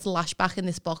snake just gets lashed back in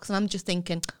this box. And I'm just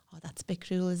thinking, oh, that's a bit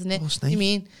cruel, isn't it? Oh, snake. You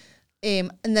mean?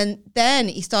 And then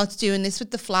he starts doing this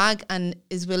with the flag, and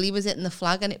his willy was hitting the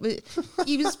flag, and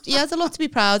he has a lot to be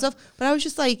proud of. But I was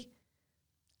just like,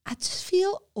 I just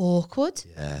feel awkward.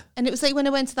 Yeah. And it was like when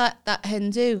I went to that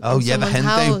Hindu the someone's Hindu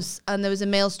house, and there was a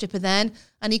male stripper then,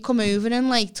 and he come over and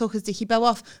like took his dicky bow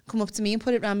off, come up to me and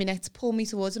put it around my neck to pull me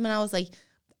towards him, and I was like,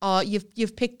 oh,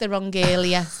 you've picked the wrong girl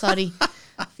here. Sorry.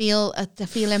 I feel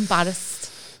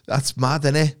embarrassed. That's mad,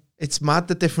 isn't it? It's mad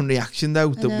the different reaction though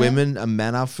that women and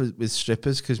men have with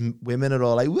strippers, because women are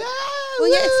all like, whoa.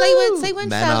 Well, yeah, it's like when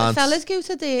Men fellas go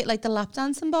to the lap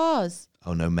dancing bars.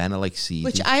 Oh no, men are like seedy.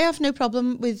 Which I have no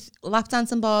problem with lap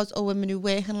dancing bars or women who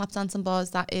work in lap dancing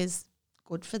bars. That is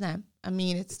good for them. I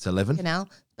mean, it's a living.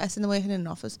 Best in the working in an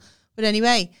office. But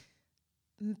anyway,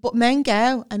 but men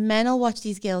go and men will watch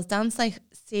these girls dance, like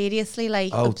seriously,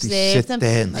 like observe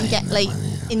them and get like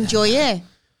enjoy it.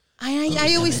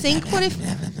 I always think, what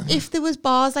if there was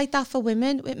bars like that for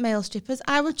women with male strippers,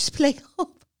 I would just be like,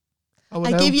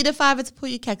 I give you the $5 to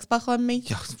put your kecks back on me.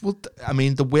 Yeah, well, I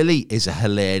mean, the willy is a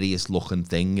hilarious looking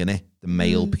thing, isn't it? The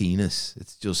male penis.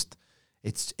 It's just,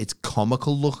 it's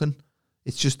comical looking.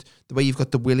 It's just the way you've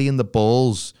got the willy and the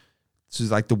balls. So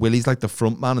it's like the willy's like the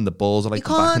front man and the balls are like the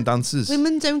backing dancers.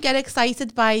 Women don't get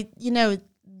excited by,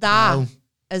 that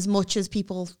as much as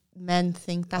men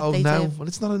think that they do. Well,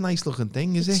 it's not a nice looking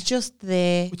thing, is it? It's just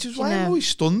there. Which is why I'm always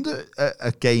stunned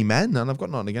at gay men, and I've got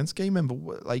nothing against gay men,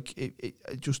 but like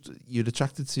it just, you're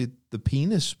attracted to the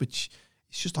penis, which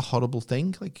is just a horrible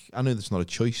thing. Like, I know that's not a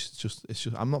choice. It's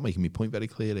just I'm not making my point very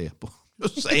clear here, but I'm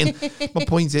just saying. My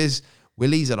point is,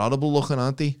 willies are horrible looking,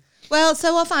 aren't they? Well,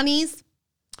 so are fannies.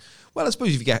 Well, I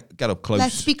suppose if you get up close.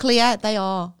 Let's be clear, they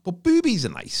are. But boobies are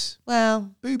nice. Well,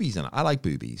 boobies are nice. I like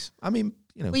boobies. I mean,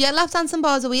 Well, yeah, lap dancing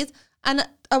bars are weird. And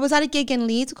I was at a gig in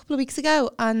Leeds a couple of weeks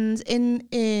ago, and in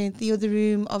the other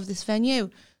room of this venue,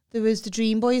 there was the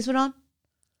Dream Boys were on.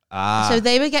 So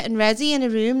they were getting ready in a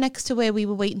room next to where we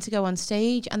were waiting to go on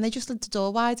stage, and they just left the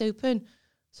door wide open.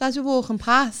 So as we were walking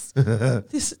past,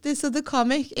 this other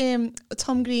comic,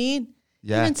 Tom Green,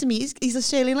 he went to me. He's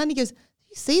Australian, and he goes,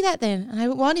 "You see that then?" And I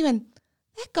went, "What?" And he went,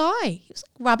 "That guy, he was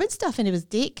like grabbing stuff into his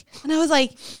dick." And I was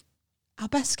like, I'll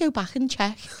best go back and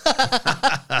check.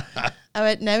 I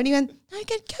went, no. And he went, no,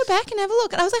 go back and have a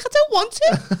look. And I was like, I don't want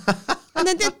to. And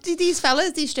then these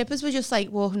fellas, these strippers were just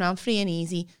like walking around free and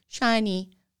easy,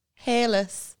 shiny,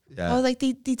 hairless. Yeah. I was like,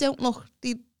 they don't look,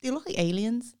 they look like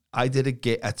aliens. I did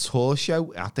a tour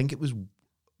show. I think it was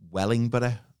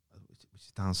Wellingborough, which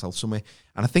is down south somewhere.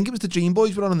 And I think it was the Dream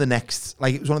Boys were on in the next,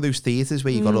 like it was one of those theatres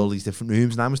where you got all these different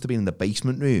rooms. And I must have been in the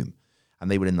basement room.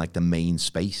 And they were in like the main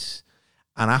space.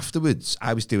 And afterwards,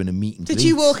 I was doing a meet and greet. Did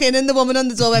you walk in and the woman on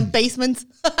the door went, basement?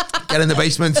 Get in the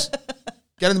basement.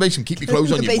 Get in the basement. Keep your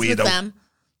clothes on, you weirdo. Sam.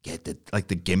 Get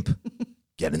the gimp.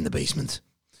 Get in the basement.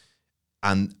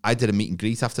 And I did a meet and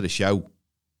greet after the show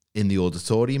in the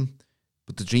auditorium.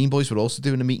 But the Dream Boys were also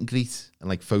doing a meet and greet and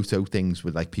like photo things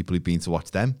with like people who'd been to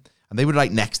watch them. And they were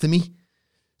right next to me.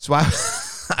 So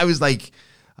I was like,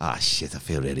 shit, I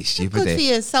feel really stupid. Good for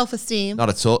your self-esteem. Not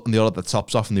at all. And they all had the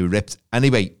tops off and they were ripped.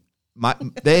 Anyway,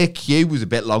 their queue was a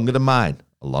bit longer than mine.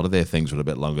 A lot of their things were a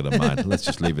bit longer than mine. Let's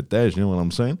just leave it there. You know what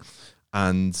I'm saying?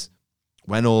 And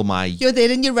when all my... You're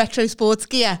there in your retro sports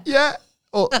gear. Yeah.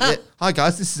 Oh, yeah. Hi,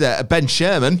 guys. This is a Ben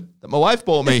Sherman that my wife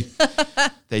bought me.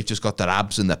 They've just got their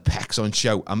abs and their pecs on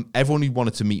show. Everyone who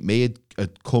wanted to meet me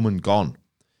had come and gone.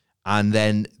 And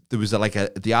then there was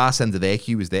the arse end of their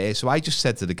queue was there. So I just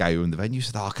said to the guy who owned the venue,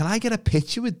 said, can I get a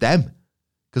picture with them?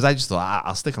 Because I just thought,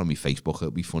 I'll stick it on my Facebook.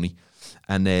 It'll be funny.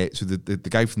 And so the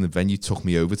guy from the venue took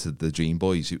me over to the Dream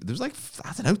Boys. There was like,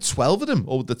 12 of them,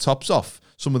 all with the tops off.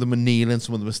 Some of them were kneeling,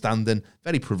 some of them were standing.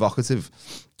 Very provocative.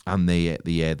 And the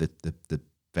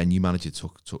venue manager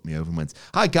took me over and went,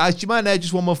 hi guys, do you mind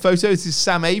just one more photo? This is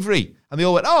Sam Avery. And they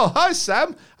all went, oh, hi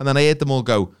Sam. And then I heard them all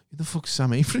go, who the fuck's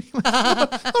Sam Avery? None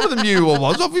of them knew who I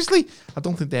was, obviously. I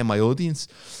don't think they're my audience.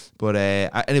 But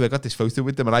anyway, I got this photo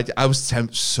with them, and I was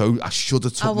tempted, so I should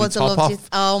have took my top off.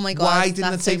 Oh my god! Why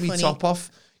didn't I take my top off?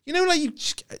 You know, like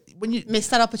when you missed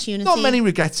that opportunity. Not many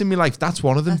regrets in my life. That's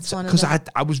one of them. Because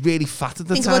I was really fat at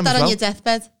the time. Think about that on your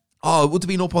deathbed. Oh, it would have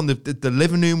been up on the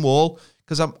living room wall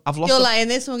because I've lost. You're lying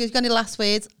there. Someone goes, "Got any last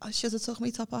words?" I should have took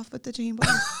my top off with the Dream Boys.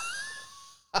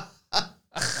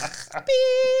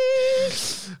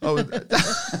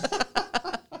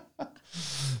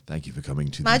 Thank you for coming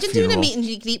to Imagine the funeral. doing a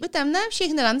meet and greet with them now,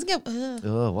 shaking their hands and go, ugh.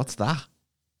 Oh, what's that?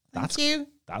 Thank you.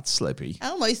 That's slippy.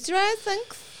 I'll moisturise,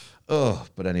 thanks. Oh,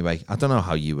 but anyway, I don't know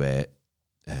how you...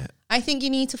 I think you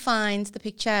need to find the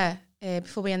picture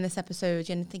before we end this episode,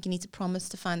 I think you need to promise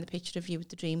to find the picture of you with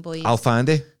the Dream Boys. I'll find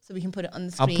it. So we can put it on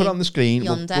the screen. I'll put it on the screen.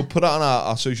 We'll put it on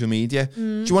our social media.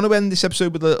 Do you want to end this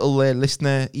episode with a little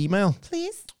listener email?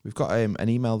 Please. We've got an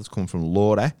email that's come from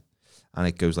Laura, and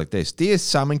it goes like this. Dear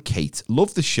Sam and Kate,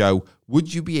 love the show.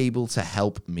 Would you be able to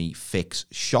help me fix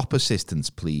shop assistance,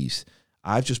 please?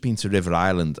 I've just been to River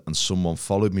Island and someone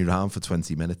followed me around for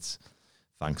 20 minutes.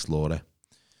 Thanks, Laura.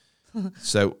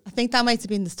 So I think that might have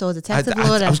been the store detective,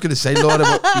 Laura. I was going to say,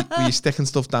 Laura, were you sticking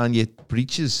stuff down your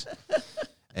breeches?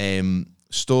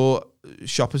 Store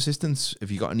shop assistants,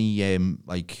 have you got any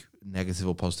like negative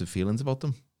or positive feelings about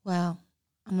them? Well,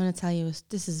 I'm going to tell you,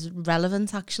 this is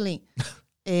relevant actually.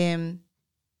 I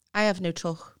have no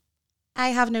truck. I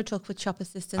have no truck with shop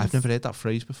assistants. I've never heard that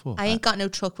phrase before. I ain't got no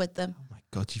truck with them. Oh my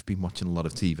God, you've been watching a lot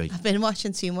of TV. I've been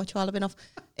watching too much while I've been off.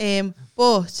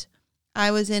 But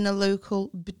I was in a local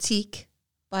boutique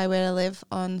by where I live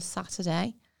on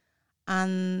Saturday,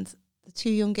 and the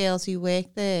two young girls who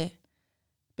work there,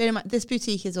 bear in mind, this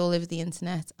boutique is all over the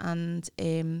internet and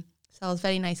sells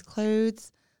very nice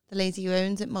clothes. The lady who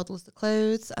owns it models the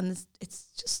clothes, and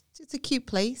it's a cute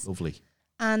place. Lovely.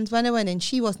 And when I went in,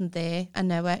 she wasn't there. I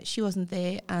know her, she wasn't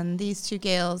there. And these two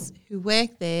girls who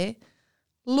worked there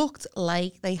looked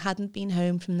like they hadn't been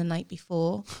home from the night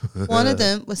before. One of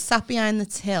them was sat behind the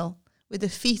till with her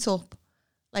feet up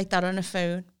like that on her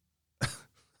phone.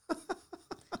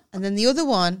 And then the other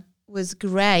one was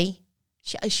grey.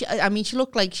 She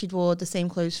looked like she'd wore the same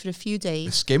clothes for a few days.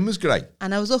 The skin was great.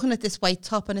 And I was looking at this white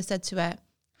top and I said to her,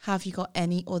 have you got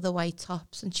any other white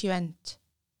tops? And she went,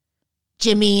 do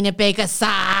you mean a bigger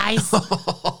size?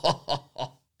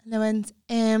 And I went,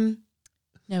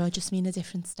 no, I just mean a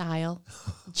different style.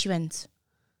 And she went,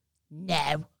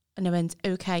 no. And I went,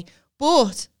 okay.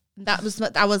 But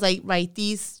I was like, right,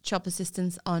 these shop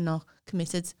assistants are not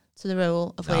committed to the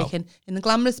role of working in the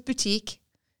glamorous boutique.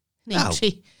 No.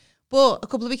 But a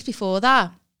couple of weeks before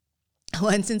that, I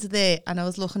went into there and I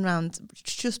was looking around,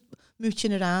 just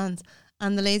mooching around.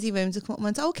 And the lady round to come up and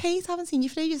went, oh, Kate, haven't seen you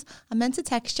for ages. I meant to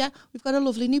text you. We've got a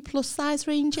lovely new plus size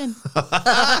range in.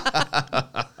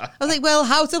 I was like, well,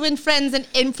 how to win friends and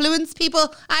influence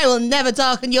people? I will never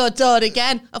darken your door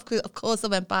again. Of course I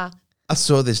went back. I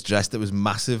saw this dress that was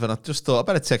massive and I just thought,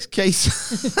 I better text Kate.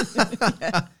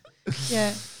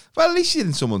 Yeah. Well, at least you're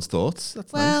in someone's thoughts.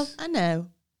 That's nice. I know.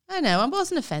 I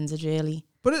wasn't offended, really.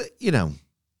 But,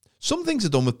 some things are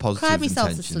done with positive Cried intentions.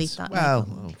 myself to sleep that night.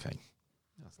 Well, okay.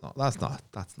 That's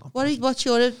not. What's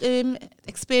your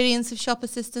experience of shop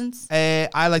assistants?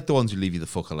 I like the ones who leave you the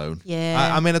fuck alone.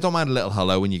 Yeah. I mean, I don't mind a little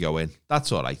hello when you go in.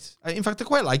 That's all right. In fact, I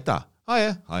quite like that. Oh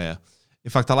yeah. In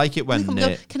fact, I like it when...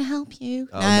 Can I help you?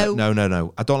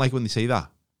 No. I don't like when they say that.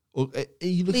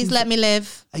 Please let me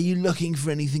live. Are you looking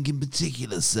for anything in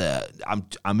particular, sir?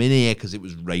 I'm in here because it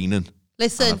was raining.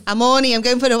 Listen, I'm horny. I'm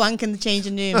going for a wank in the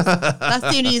changing rooms. That's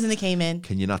the only reason I came in.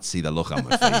 Can you not see the look on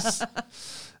my face?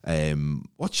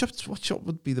 What shop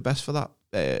would be the best for that?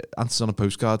 Answers on a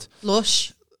postcard.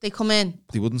 Lush. They come in.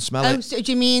 They wouldn't smell it. So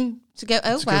do you mean to go?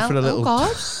 Oh, well. Go for a little... Oh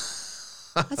God.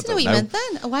 I don't know what you meant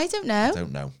then. Oh, I don't know. I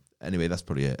don't know. Anyway, that's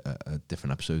probably a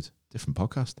different episode, different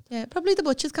podcast. Yeah, probably the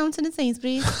Butcher's Counting in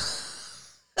Sainsbury's.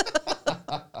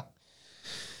 But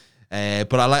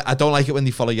I don't like it when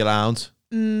they follow you around.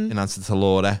 In answer to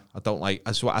Laura, I don't like.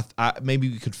 So maybe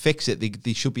we could fix it.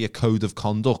 There should be a code of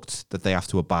conduct that they have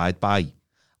to abide by.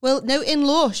 Well, no, in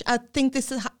Lush, I think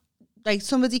this is like,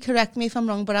 somebody correct me if I'm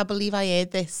wrong, but I believe I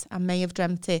heard this. I may have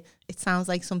dreamt it. It sounds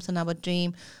like something I would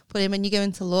dream. But when you go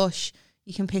into Lush,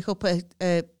 you can pick up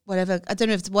a whatever. I don't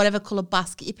know if it's whatever colour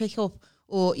basket you pick up,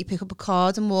 or you pick up a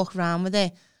card and walk around with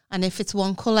it. And if it's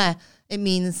one colour, it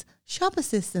means shop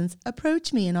assistants,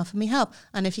 approach me and offer me help.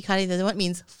 And if you carry the other one, it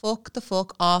means fuck the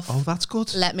fuck off. Oh, that's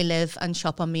good. Let me live and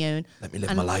shop on my own. Let me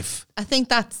live my life. I think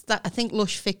that's that. I think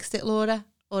Lush fixed it, Laura,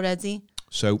 already.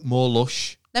 So more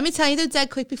Lush. Let me tell you though, dead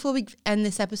quick before we end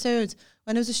this episode.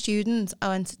 When I was a student, I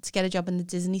went to get a job in the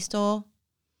Disney store.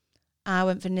 I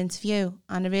went for an interview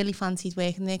and I really fancied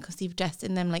working there because they've dressed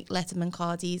in them like Letterman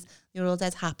cardies. They were all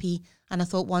dead happy. And I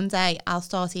thought one day I'll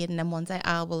start here and then one day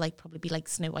I will like probably be like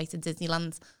Snow White in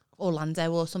Disneyland,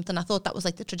 Orlando or something. I thought that was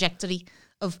like the trajectory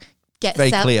of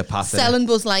selling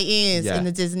Buzz Lightyears in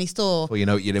the Disney store. Well,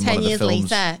 you're in one of the films. 10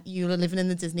 years later, you were living in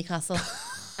the Disney castle.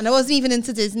 And I wasn't even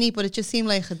into Disney, but it just seemed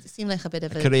like a bit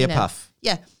of a career path.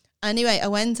 Yeah. Anyway, I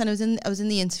went and I was in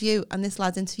the interview, and this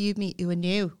lad interviewed me who I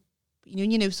knew.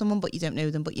 You know someone, but you don't know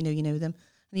them, but you know them.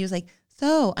 And he was like,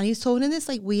 so, and he was talking in this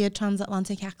like weird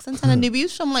transatlantic accent, and I knew he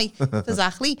was from like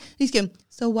exactly. He's going,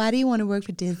 so why do you want to work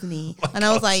for Disney? And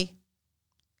I was like,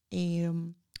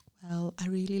 well, I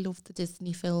really love the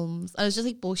Disney films. I was just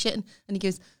like bullshitting. And he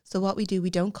goes, so what we do, we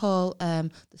don't call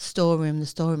the storeroom,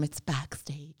 it's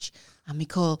backstage. And we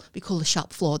call the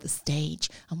shop floor the stage.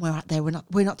 And we're out there,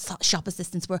 we're not shop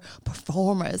assistants, we're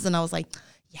performers. And I was like,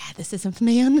 yeah, this isn't for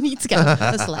me. I need to go. I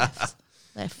just left.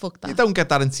 Fuck that. You don't get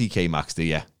that in TK Maxx, do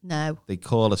you? No. They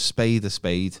call a spade a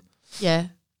spade. Yeah.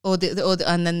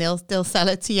 And then they'll sell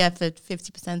it to you for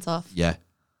 50% off. Yeah.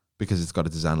 Because it's got a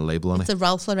designer label on It's a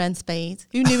Ralph Lauren spade.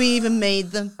 Who knew he even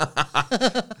made them?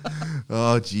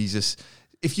 Oh, Jesus.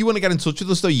 If you want to get in touch with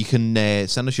us, though, you can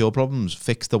send us your problems.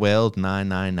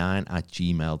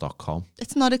 fixtheworld999@gmail.com.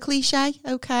 It's not a cliche,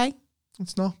 okay?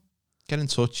 It's not. Get in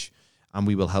touch and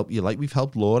we will help you like we've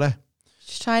helped Laura.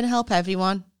 Just trying to help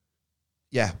everyone.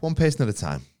 Yeah, one person at a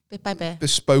time. Bit by bit.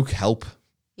 Bespoke help for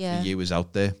Yeah. you is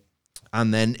out there.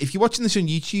 And then if you're watching this on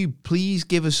YouTube, please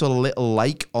give us a little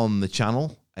like on the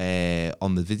channel,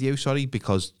 on the video, sorry,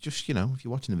 because just, if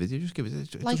you're watching the video, just give it.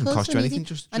 It Like doesn't us, cost you anything.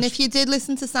 amazing. And if you did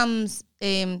listen to Sam's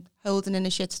holding in a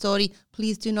shit story,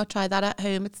 please do not try that at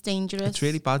home. It's dangerous. It's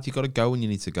really bad. You got to go when you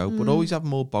need to go, but always have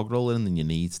more bog roll in than you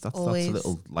need. That's a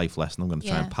little life lesson I'm going to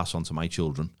try and pass on to my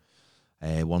children.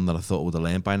 One that I thought I would have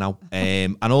learned by now.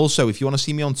 And also, if you want to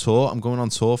see me on tour, I'm going on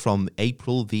tour from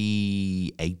April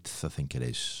the 8th, I think it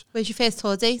is. Where's your first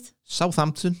tour date?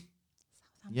 Southampton.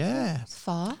 Yeah. It's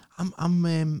far.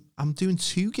 I'm doing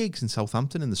 2 gigs in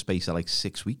Southampton in the space of like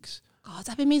 6 weeks. God,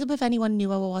 I've been made up if anyone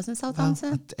knew I was in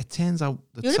Southampton. Well, it turns out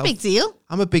that You're a big deal.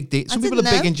 I'm a big deal. Some people are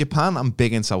big in Japan. I'm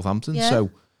big in Southampton. Yeah.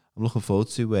 So I'm looking forward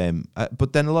to.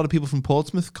 But then a lot of people from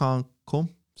Portsmouth can't come.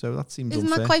 So that seems Isn't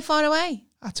unfair. that quite far away?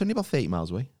 It's only about 30 miles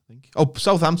away, I think. Oh,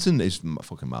 Southampton is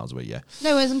fucking miles away, yeah.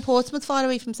 No, isn't Portsmouth far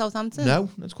away from Southampton? No,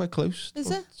 it's quite close. Is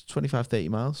it? It's 25, 30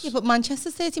 miles. Yeah, but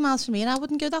Manchester's 30 miles from me and I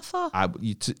wouldn't go that far.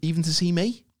 Even to see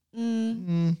me?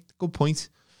 Good point.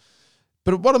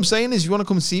 But what I'm saying is, if you want to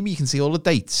come and see me, you can see all the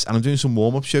dates. And I'm doing some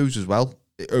warm-up shows as well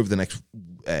over the next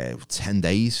 10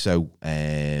 days. So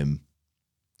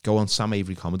go on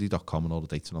samaverycomedy.com and all the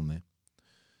dates are on there.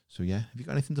 So, yeah. Have you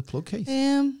got anything to plug, Kate?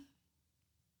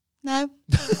 No.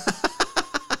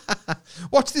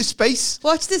 Watch this space.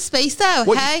 Watch this space, though.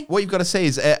 What you've got to say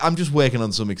is, I'm just working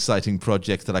on some exciting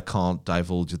project that I can't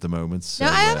divulge at the moment. So,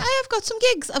 no, I have got some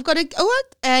gigs. I've got a.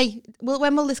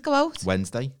 When will this go out?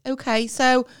 Wednesday. Okay,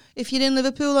 so if you're in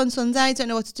Liverpool on Sunday, I don't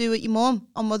know what to do with your mum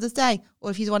on Mother's Day, or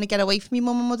if you want to get away from your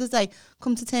mum on Mother's Day,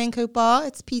 come to Turncoat Bar.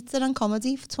 It's pizza and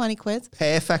comedy for 20 quid.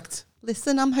 Perfect.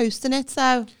 Listen, I'm hosting it,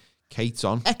 so Kate's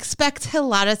on. expect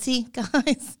hilarity, guys.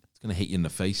 It's going to hit you in the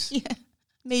face. Yeah.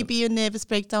 Maybe a nervous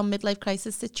breakdown, midlife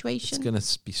crisis situation. It's going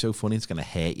to be so funny, it's going to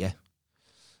hurt you.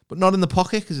 But not in the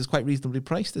pocket, because it's quite reasonably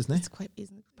priced, isn't it? It's quite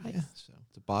reasonably priced. Yeah, so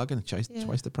it's a bargain, twice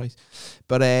the price.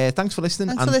 But thanks for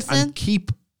listening. And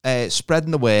keep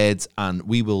spreading the word, and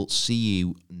we will see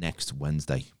you next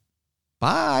Wednesday.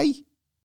 Bye.